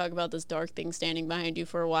trying to talk about this dark thing standing behind you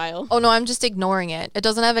for a while. Oh no, I'm just ignoring it. It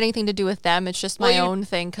doesn't have anything to do with them. It's just my own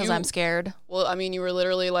thing, because I'm scared. Well, I mean, you were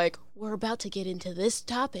literally like, we're about to get into this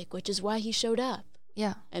topic, which is why he showed up.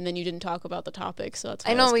 Yeah. And then you didn't talk about the topic, so that's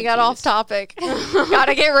why I know, we got off topic.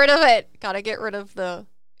 Gotta get rid of it. Gotta get rid of the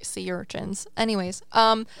sea urchins. Anyways,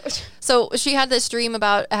 so she had this dream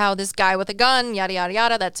about how this guy with a gun, yada, yada,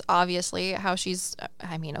 yada. That's obviously how she's,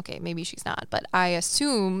 I mean, okay, maybe she's not, but I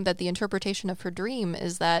assume that the interpretation of her dream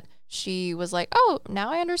is that she was like, oh,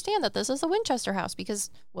 now I understand that this is the Winchester house because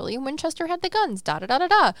William Winchester had the guns, da, da, da, da,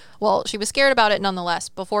 da. Well, she was scared about it nonetheless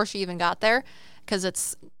before she even got there, because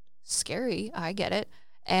it's scary. I get it.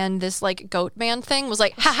 And this like goat man thing was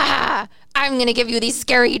like, ha ha ha, I'm going to give you these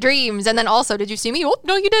scary dreams. And then also, did you see me? Oh,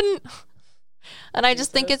 no, you didn't. And I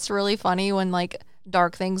just think it's really funny when like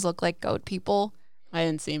dark things look like goat people. I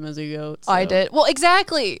didn't see him as a goat. So. I did. Well,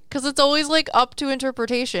 exactly. Because it's always like up to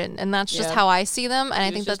interpretation. And that's just how I see them. And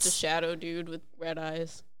I think that's just a shadow dude with red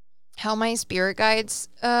eyes. How my spirit guides,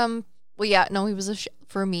 well, yeah, no, he was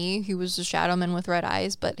for me, he was a shadow man with red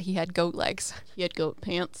eyes, but he had goat legs. He had goat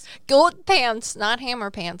pants. Goat pants, not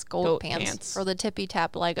hammer pants, goat pants for the tippy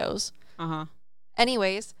tap Legos.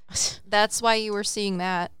 Anyways, that's why you were seeing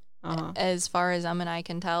that, as far as and I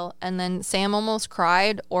can tell. And then Sam almost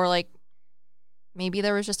cried, or like maybe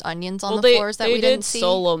there was just onions on the floors that we didn't see. They did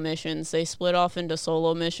solo missions. They split off into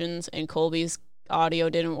solo missions, and Colby's audio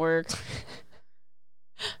didn't work.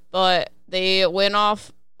 But they went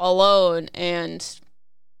off alone, and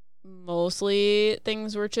mostly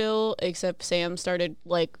things were chill, except Sam started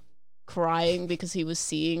like crying because he was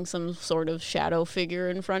seeing some sort of shadow figure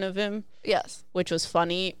in front of him. Yes. Which was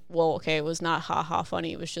funny. Well, okay, it was not ha-ha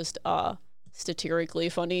funny. It was just satirically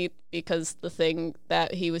funny, because the thing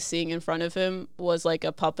that he was seeing in front of him was like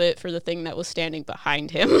a puppet for the thing that was standing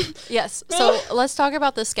behind him. Yes. So let's talk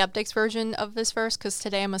about the skeptics version of this first, because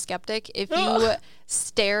today I'm a skeptic. If you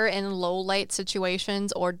stare in low light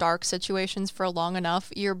situations or dark situations for long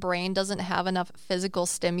enough, your brain doesn't have enough physical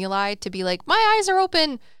stimuli to be like, my eyes are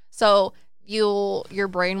open. So your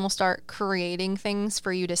brain will start creating things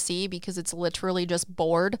for you to see, because it's literally just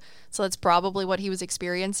bored. So that's probably what he was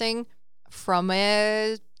experiencing from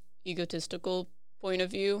a egotistical point of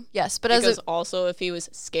view. Yes, but because also if he was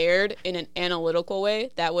scared in an analytical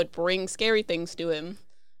way, that would bring scary things to him.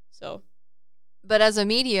 So, but as a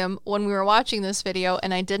medium, when we were watching this video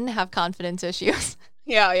and I didn't have confidence issues.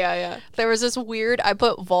 Yeah. There was this weird, I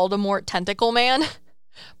put Voldemort tentacle man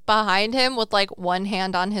behind him with like one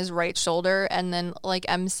hand on his right shoulder, and then like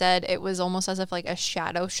Em said, it was almost as if like a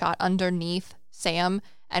shadow shot underneath Sam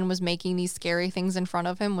and was making these scary things in front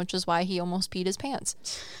of him, which is why he almost peed his pants.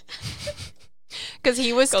 Because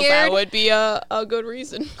he was scared. That would be a good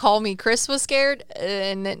reason. Call Me Chris was scared,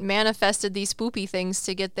 and it manifested these spoopy things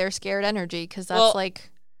to get their scared energy, because that's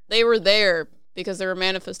they were there because there were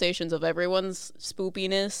manifestations of everyone's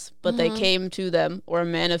spoopiness, but they came to them or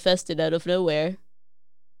manifested out of nowhere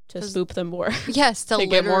to spoop them more. Yes, to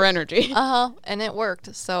get more energy. And it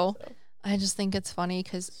worked. So I just think it's funny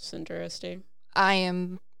because it's interesting. I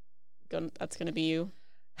am that's gonna be you.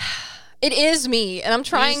 It is me, and I'm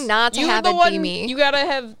trying not to have it be me. You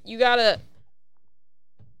gotta.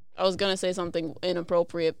 I was gonna say something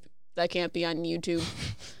inappropriate that can't be on YouTube.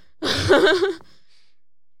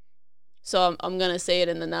 So I'm gonna say it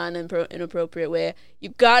in the non-inappropriate way. You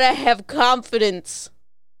gotta have confidence.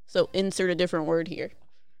 So insert a different word here.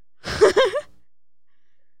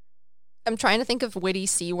 I'm trying to think of witty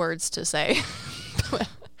C words to say.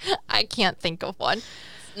 I can't think of one.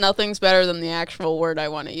 Nothing's better than the actual word I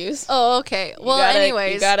want to use. Oh, okay. Well,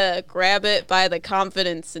 anyways. You gotta grab it by the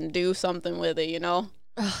confidence and do something with it, you know?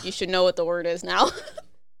 You should know what the word is now.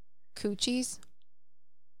 Coochies?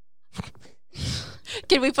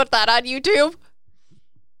 Can we put that on YouTube?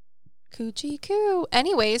 Coochie coo.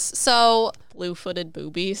 Anyways, so... Blue-footed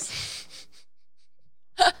boobies.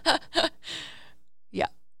 Yeah.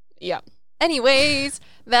 Yeah. Anyways,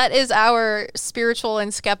 that is our spiritual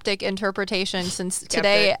and skeptic interpretation, since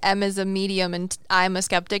today Em is a medium and I'm a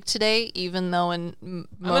skeptic today, even though I'm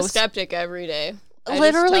a skeptic every day. Literally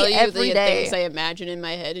I just tell you every the day. things I imagine in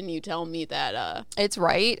my head, and you tell me that it's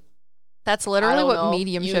right. That's literally what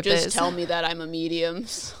mediumship is. You just tell me that I'm a medium.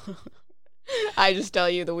 So I just tell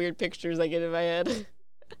you the weird pictures I get in my head.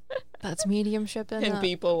 That's mediumship and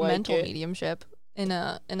people like mental mediumship in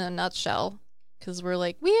a nutshell. Because we're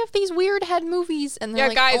like, we have these weird head movies, and they're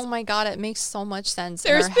like, guys, oh my god, it makes so much sense.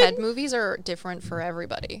 And our head movies are different for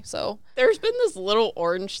everybody. So there's been this little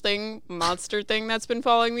orange monster thing that's been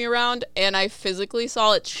following me around, and I physically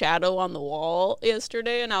saw its shadow on the wall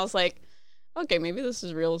yesterday, and I was like, okay, maybe this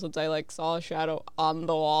is real, since I saw a shadow on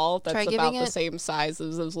the wall that's about the same size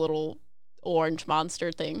as this little orange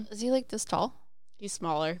monster thing. Is he this tall? He's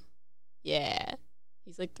smaller. Yeah.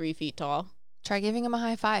 He's 3 feet tall. Try giving him a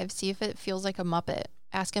high five. See if it feels like a Muppet.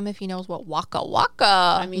 Ask him if he knows what waka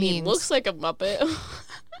waka means. He looks like a Muppet.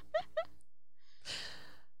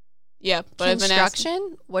 Yeah, but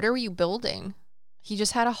construction? What are you building? He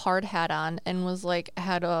just had a hard hat on and was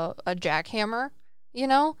had a jackhammer, you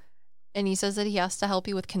know? And he says that he has to help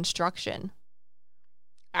you with construction.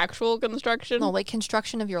 Actual construction? No,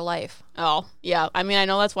 construction of your life. Oh, yeah. I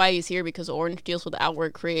know that's why he's here, because Orange deals with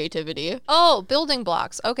outward creativity. Oh, building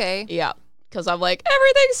blocks. Okay. Yeah. Because I'm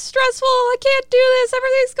everything's stressful. I can't do this.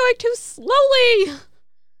 Everything's going too slowly.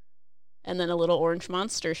 And then a little orange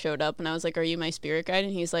monster showed up, and I was like, are you my spirit guide?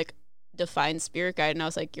 And he's like, define spirit guide. And I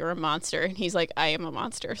was like, you're a monster. And he's like, I am a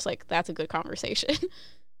monster. It's that's a good conversation.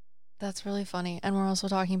 That's really funny. And we're also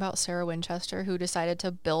talking about Sarah Winchester, who decided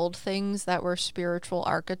to build things that were spiritual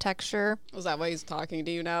architecture. Was that why he's talking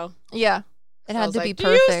to you now? Yeah. It had to be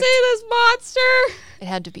perfect. Do you see this monster? It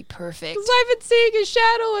had to be perfect. Because I've been seeing his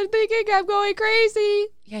shadow and thinking I'm going crazy.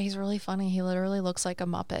 Yeah, he's really funny. He literally looks like a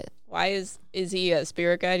Muppet. Why is he a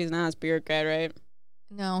spirit guide? He's not a spirit guide, right?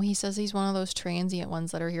 No, he says he's one of those transient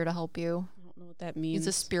ones that are here to help you. I don't know what that means. He's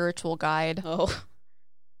a spiritual guide. Oh.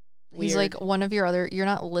 He's one of your other... You're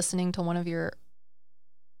not listening to one of your...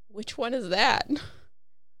 Which one is that?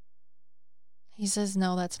 He says,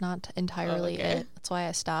 no, that's not entirely it. That's why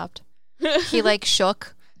I stopped. He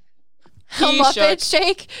shook. A Muppet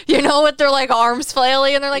shake. You know, with their arms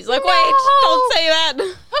flailing, and they're He's like, wait, don't say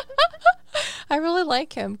that. I really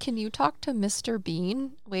like him. Can you talk to Mr.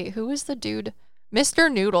 Bean? Wait, who was the dude?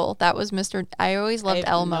 Mr. Noodle. That was Mr. I always loved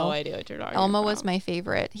Elmo. No idea what you're talking Elmo about. was my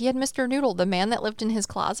favorite. He had Mr. Noodle, the man that lived in his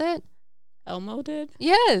closet. Elmo did?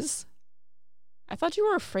 Yes. I thought you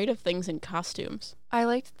were afraid of things in costumes. I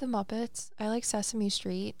liked the Muppets. I like Sesame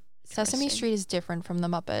Street. Sesame Street is different from the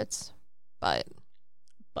Muppets.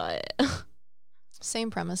 But same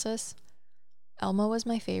premises. Elmo was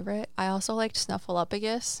my favorite. I also liked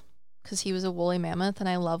Snuffleupagus because he was a woolly mammoth, and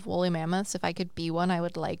I love woolly mammoths. If I could be one, I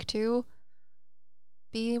would like to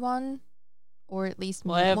be one, or at least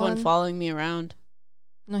meet I have one. one following me around.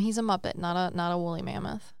 No, he's a Muppet, not a woolly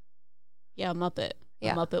mammoth. Yeah, a Muppet.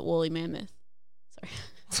 Yeah. A Muppet woolly mammoth. Sorry.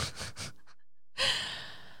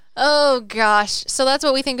 Oh, gosh. So that's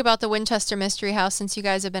what we think about the Winchester Mystery House, since you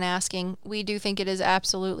guys have been asking. We do think it is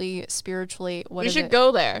absolutely spiritually... We should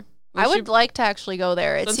go there. I would like to actually go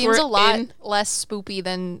there. It seems a lot less spoopy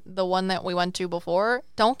than the one that we went to before.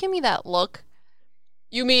 Don't give me that look.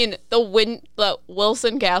 You mean the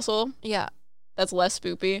Wilson Castle? Yeah. That's less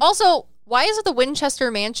spoopy? Also, why is it the Winchester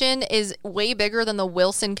Mansion is way bigger than the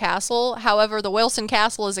Wilson Castle? However, the Wilson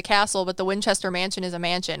Castle is a castle, but the Winchester Mansion is a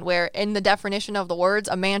mansion, where in the definition of the words,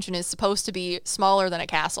 a mansion is supposed to be smaller than a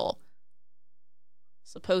castle.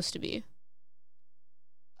 Supposed to be.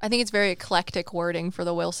 I think it's very eclectic wording for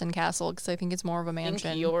the Wilson Castle, because I think it's more of a mansion.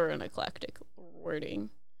 I think you're an eclectic wording.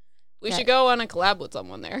 We should go on a collab with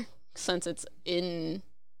someone there, since it's in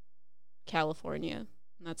California.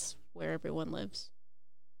 And that's where everyone lives.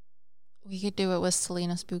 We could do it with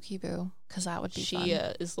Selena Spooky Boo, because that would be fun. She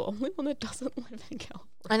is the only one that doesn't live in California.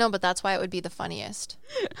 I know, but that's why it would be the funniest.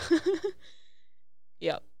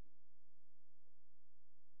 Yep.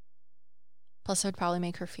 Plus, it would probably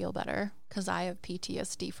make her feel better, because I have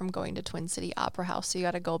PTSD from going to Twin City Opera House, so you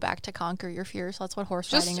got to go back to conquer your fears. That's what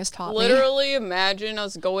horse riding has taught me. Literally imagine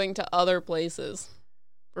us going to other places.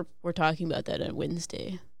 We're talking about that on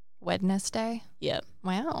Wednesday. Wednesday? Yep.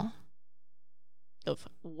 Wow. Of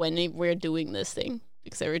when we're doing this thing.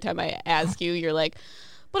 Because every time I ask you, you're like,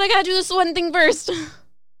 but I gotta do this one thing first.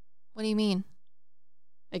 What do you mean?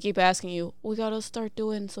 I keep asking you, we gotta start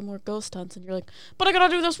doing some more ghost hunts. And you're like, but I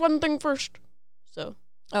gotta do this one thing first. So.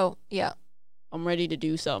 Oh, yeah. I'm ready to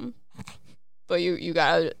do something. But you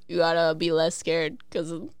gotta be less scared.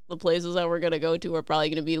 Because the places that we're gonna go to are probably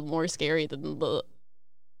gonna be more scary than the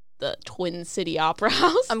Twin City Opera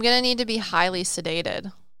House. I'm going to need to be highly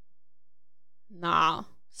sedated. Nah.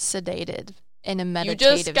 Sedated in a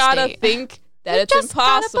meditative state. You just gotta think that it's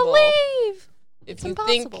impossible. Gotta believe. If you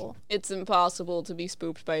think it's impossible to be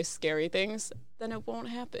spooked by scary things, then it won't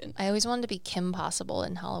happen. I always wanted to be Kim Possible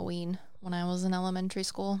in Halloween when I was in elementary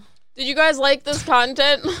school. Did you guys like this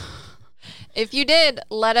content? If you did,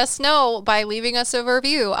 let us know by leaving us a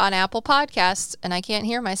review on Apple Podcasts. And I can't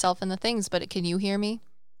hear myself in the things, but can you hear me?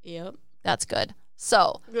 Yep. That's good.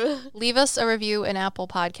 So leave us a review in Apple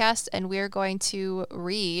Podcasts, and we're going to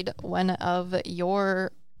read one of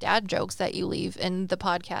your dad jokes that you leave in the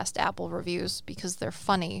podcast Apple reviews, because they're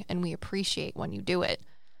funny and we appreciate when you do it.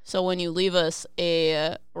 So when you leave us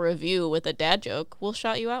a review with a dad joke, we'll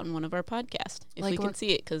shout you out in one of our podcasts if we can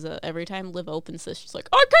see it. Because every time Liv opens this, she's like,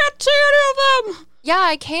 I can't see any of them. Yeah,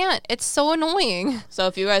 I can't. It's so annoying. So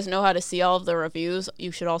if you guys know how to see all of the reviews,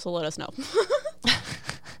 you should also let us know.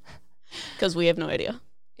 Because we have no idea.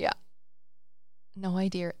 Yeah. No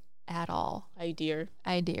idea at all. Idea.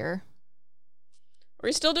 Idea. Are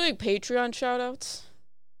we still doing Patreon shout-outs?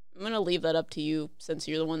 I'm going to leave that up to you since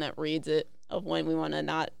you're the one that reads it, of when we want to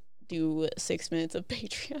not do 6 minutes of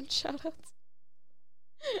Patreon shout-outs.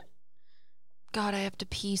 God, I have to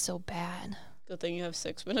pee so bad. Good thing you have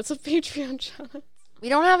 6 minutes of Patreon shout-outs. We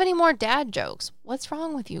don't have any more dad jokes. What's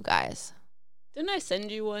wrong with you guys? Didn't I send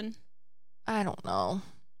you one? I don't know.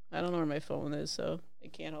 I don't know where my phone is, so I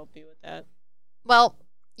can't help you with that. Well,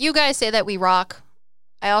 you guys say that we rock.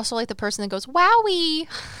 I also like the person that goes, wowie.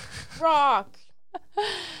 Rock.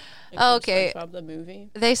 Okay. SpongeBob the movie.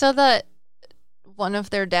 They said that one of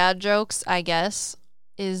their dad jokes, I guess,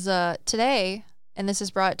 is today, and this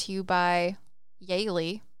is brought to you by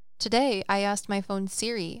Yaley. Today, I asked my phone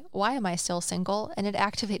Siri, why am I still single? And it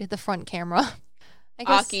activated the front camera. I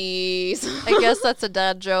guess that's a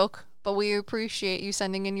dad joke. But we appreciate you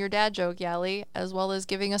sending in your dad joke, Yali, as well as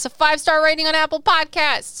giving us a 5-star rating on Apple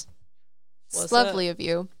Podcasts. It's lovely of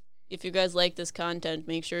you. If you guys like this content,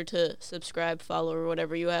 make sure to subscribe, follow, or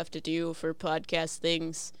whatever you have to do for podcast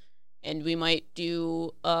things. And we might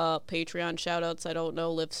do Patreon shout-outs. I don't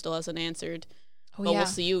know. Liv still hasn't answered. But we'll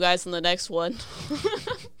see you guys in the next one.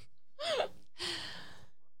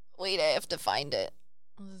 Wait, I have to find it.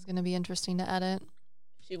 This is going to be interesting to edit.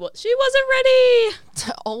 She wasn't ready.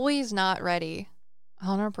 Always not ready.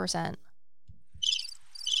 100%.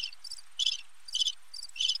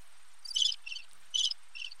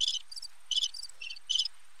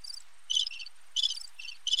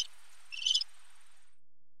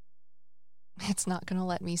 It's not going to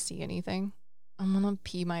let me see anything. I'm going to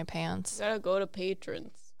pee my pants. You gotta go to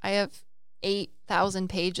patrons. I have 8,000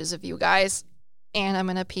 pages of you guys, and I'm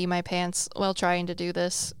going to pee my pants while trying to do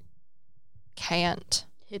this. Can't.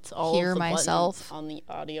 It's all hear of the myself on the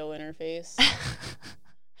audio interface.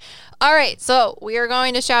 All right, so we are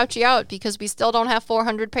going to shout you out because we still don't have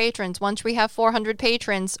 400 patrons. Once we have 400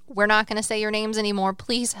 patrons, we're not going to say your names anymore.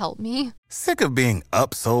 Please help me. Sick of being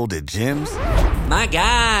upsold at gyms? My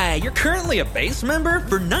guy, you're currently a base member?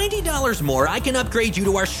 For $90 more, I can upgrade you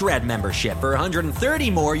to our Shred membership. For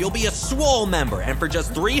 $130 more, you'll be a Swole member. And for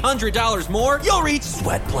just $300 more, you'll reach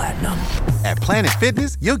Sweat Platinum. At Planet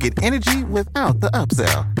Fitness, you'll get energy without the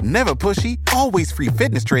upsell. Never pushy, always free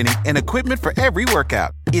fitness training and equipment for every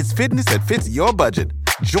workout. It's fitness that fits your budget.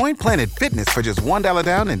 Join Planet Fitness for just $1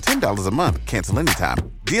 down and $10 a month. Cancel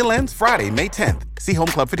anytime. Deal ends Friday, May 10th. See Home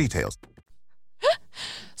Club for details.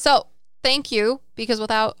 So, thank you, because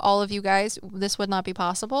without all of you guys, this would not be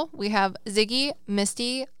possible. We have Ziggy,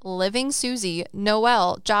 Misty, Living Susie,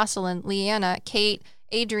 Noelle, Jocelyn, Leanna, Kate,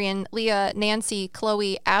 Adrian, Leah, Nancy,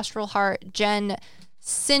 Chloe, Astral Heart, Jen,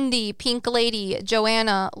 Cindy, Pink Lady,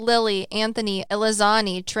 Joanna, Lily, Anthony,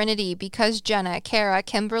 Elizani, Trinity, Because Jenna, Kara,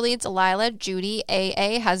 Kimberly, Delilah, Judy,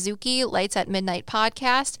 AA, Hazuki, Lights at Midnight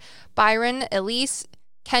Podcast, Byron, Elise,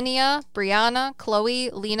 Kenya, Brianna, Chloe,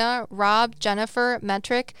 Lena, Rob, Jennifer,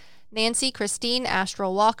 Metric, Nancy, Christine,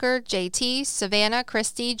 Astral Walker, JT, Savannah,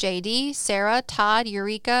 Christy, JD, Sarah, Todd,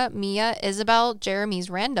 Eureka, Mia, Isabel, Jeremy's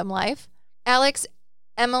Random Life, Alex,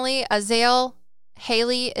 Emily, Azael,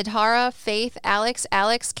 Haley, Idhara, Faith, Alex,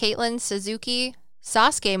 Caitlin, Suzuki,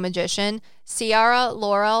 Sasuke Magician, Ciara,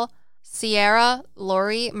 Laurel, Sierra,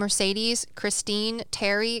 Lori, Mercedes, Christine,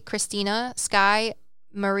 Terry, Christina, Sky,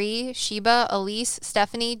 Marie, Sheba, Elise,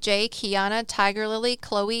 Stephanie, Jay, Kiana, Tiger Lily,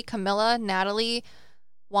 Chloe, Camilla, Natalie,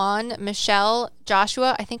 Juan, Michelle,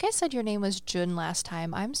 Joshua. I think I said your name was Jun last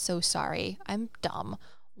time. I'm so sorry. I'm dumb.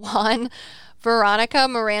 Juan, Veronica,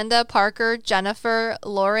 Miranda, Parker, Jennifer,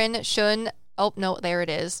 Lauren, Shun. Oh, no, there it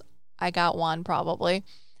is. I got Juan probably.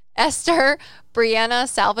 Esther, Brianna,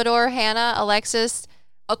 Salvador, Hannah, Alexis,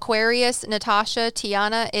 Aquarius, Natasha,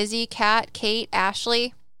 Tiana, Izzy, Kat, Kate,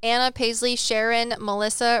 Ashley, Anna, Paisley, Sharon,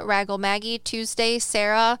 Melissa, Raggle Maggie, Tuesday,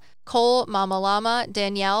 Sarah, Cole, Mama Llama,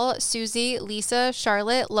 Danielle, Susie, Lisa,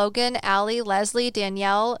 Charlotte, Logan, Allie, Leslie,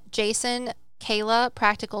 Danielle, Jason, Kayla,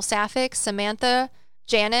 Practical Sapphic, Samantha,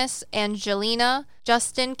 Janice, Angelina,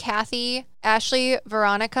 Justin, Kathy, Ashley,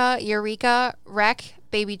 Veronica, Eureka, Rec,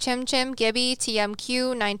 Baby Chim Chim, Gibby, TMQ,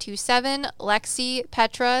 927, Lexi,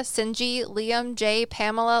 Petra, Sinji, Liam, Jay,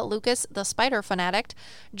 Pamela, Lucas, the Spider Fanatic,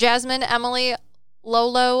 Jasmine, Emily,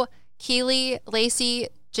 Lolo, Keely, Lacey,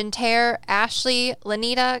 Jintair, Ashley,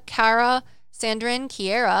 Lanita, Kara, Sandrine,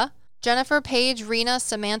 Kiera, Jennifer, Paige, Rena,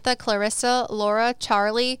 Samantha, Clarissa, Laura,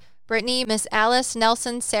 Charlie, Brittany, Miss Alice,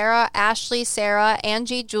 Nelson, Sarah, Ashley, Sarah,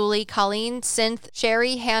 Angie, Julie, Colleen, Synth,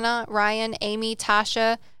 Sherry, Hannah, Ryan, Amy,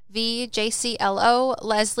 Tasha, V, JCLO,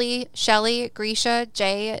 Leslie, Shelly, Grisha,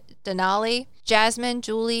 Jay, Denali, Jasmine,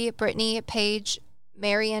 Julie, Brittany, Paige,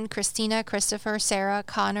 Marion, Christina, Christopher, Sarah,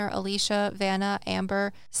 Connor, Alicia, Vanna,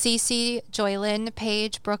 Amber, Cece, Joylyn,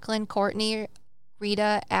 Paige, Brooklyn, Courtney,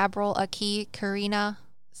 Rita, Abril, Aki, Karina,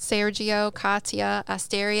 Sergio, Katya,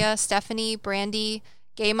 Asteria, Stephanie, Brandy,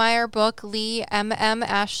 Gaymeyer, Book, Lee, MM,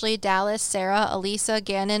 Ashley, Dallas, Sarah, Elisa,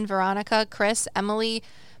 Gannon, Veronica, Chris, Emily,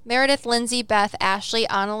 Meredith, Lindsay, Beth, Ashley,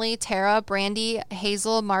 Annalie, Tara, Brandy,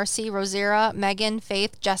 Hazel, Marcy, Rosira, Megan,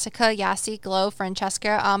 Faith, Jessica, Yassi, Glow,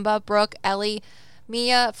 Francesca, Amba, Brooke, Ellie,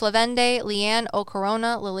 Mia, Flavende, Leanne,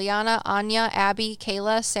 Ocorona, Liliana, Anya, Abby,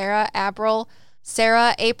 Kayla, Sarah, Abril,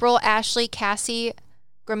 Sarah, April, Ashley, Cassie,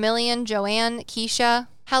 Gramillion, Joanne, Keisha,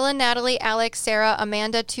 Helen, Natalie, Alex, Sarah,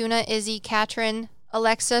 Amanda, Tuna, Izzy, Katrin,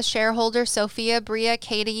 Alexa, Shareholder, Sophia, Bria,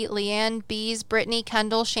 Katie, Leanne, Bees, Brittany,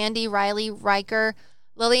 Kendall, Shandy, Riley, Riker,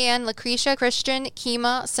 Lillian, Lucretia, Christian,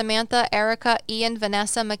 Kima, Samantha, Erica, Ian,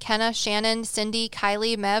 Vanessa, McKenna, Shannon, Cindy,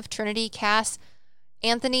 Kylie, Mev, Trinity, Cass,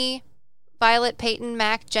 Anthony, Violet, Peyton,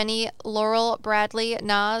 Mac, Jenny, Laurel, Bradley,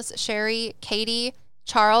 Naz, Sherry, Katie,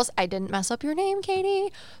 Charles, I didn't mess up your name,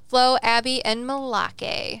 Katie, Flo, Abby, and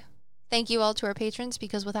Malake. Thank you all to our patrons,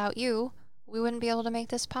 because without you, we wouldn't be able to make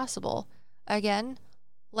this possible. Again,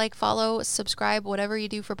 like, follow, subscribe, whatever you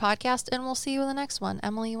do for podcast, and we'll see you in the next one.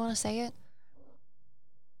 Emily, you want to say it?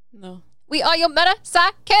 No. We are your meta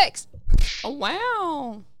sidekicks. Oh,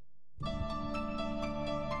 wow.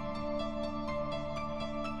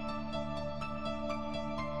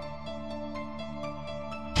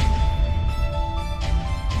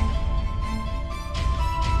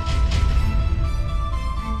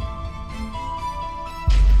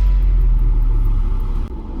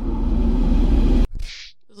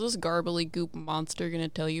 Is this garbly goop monster gonna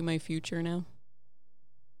tell you my future now?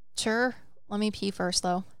 Sure. Let me pee first,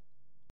 though.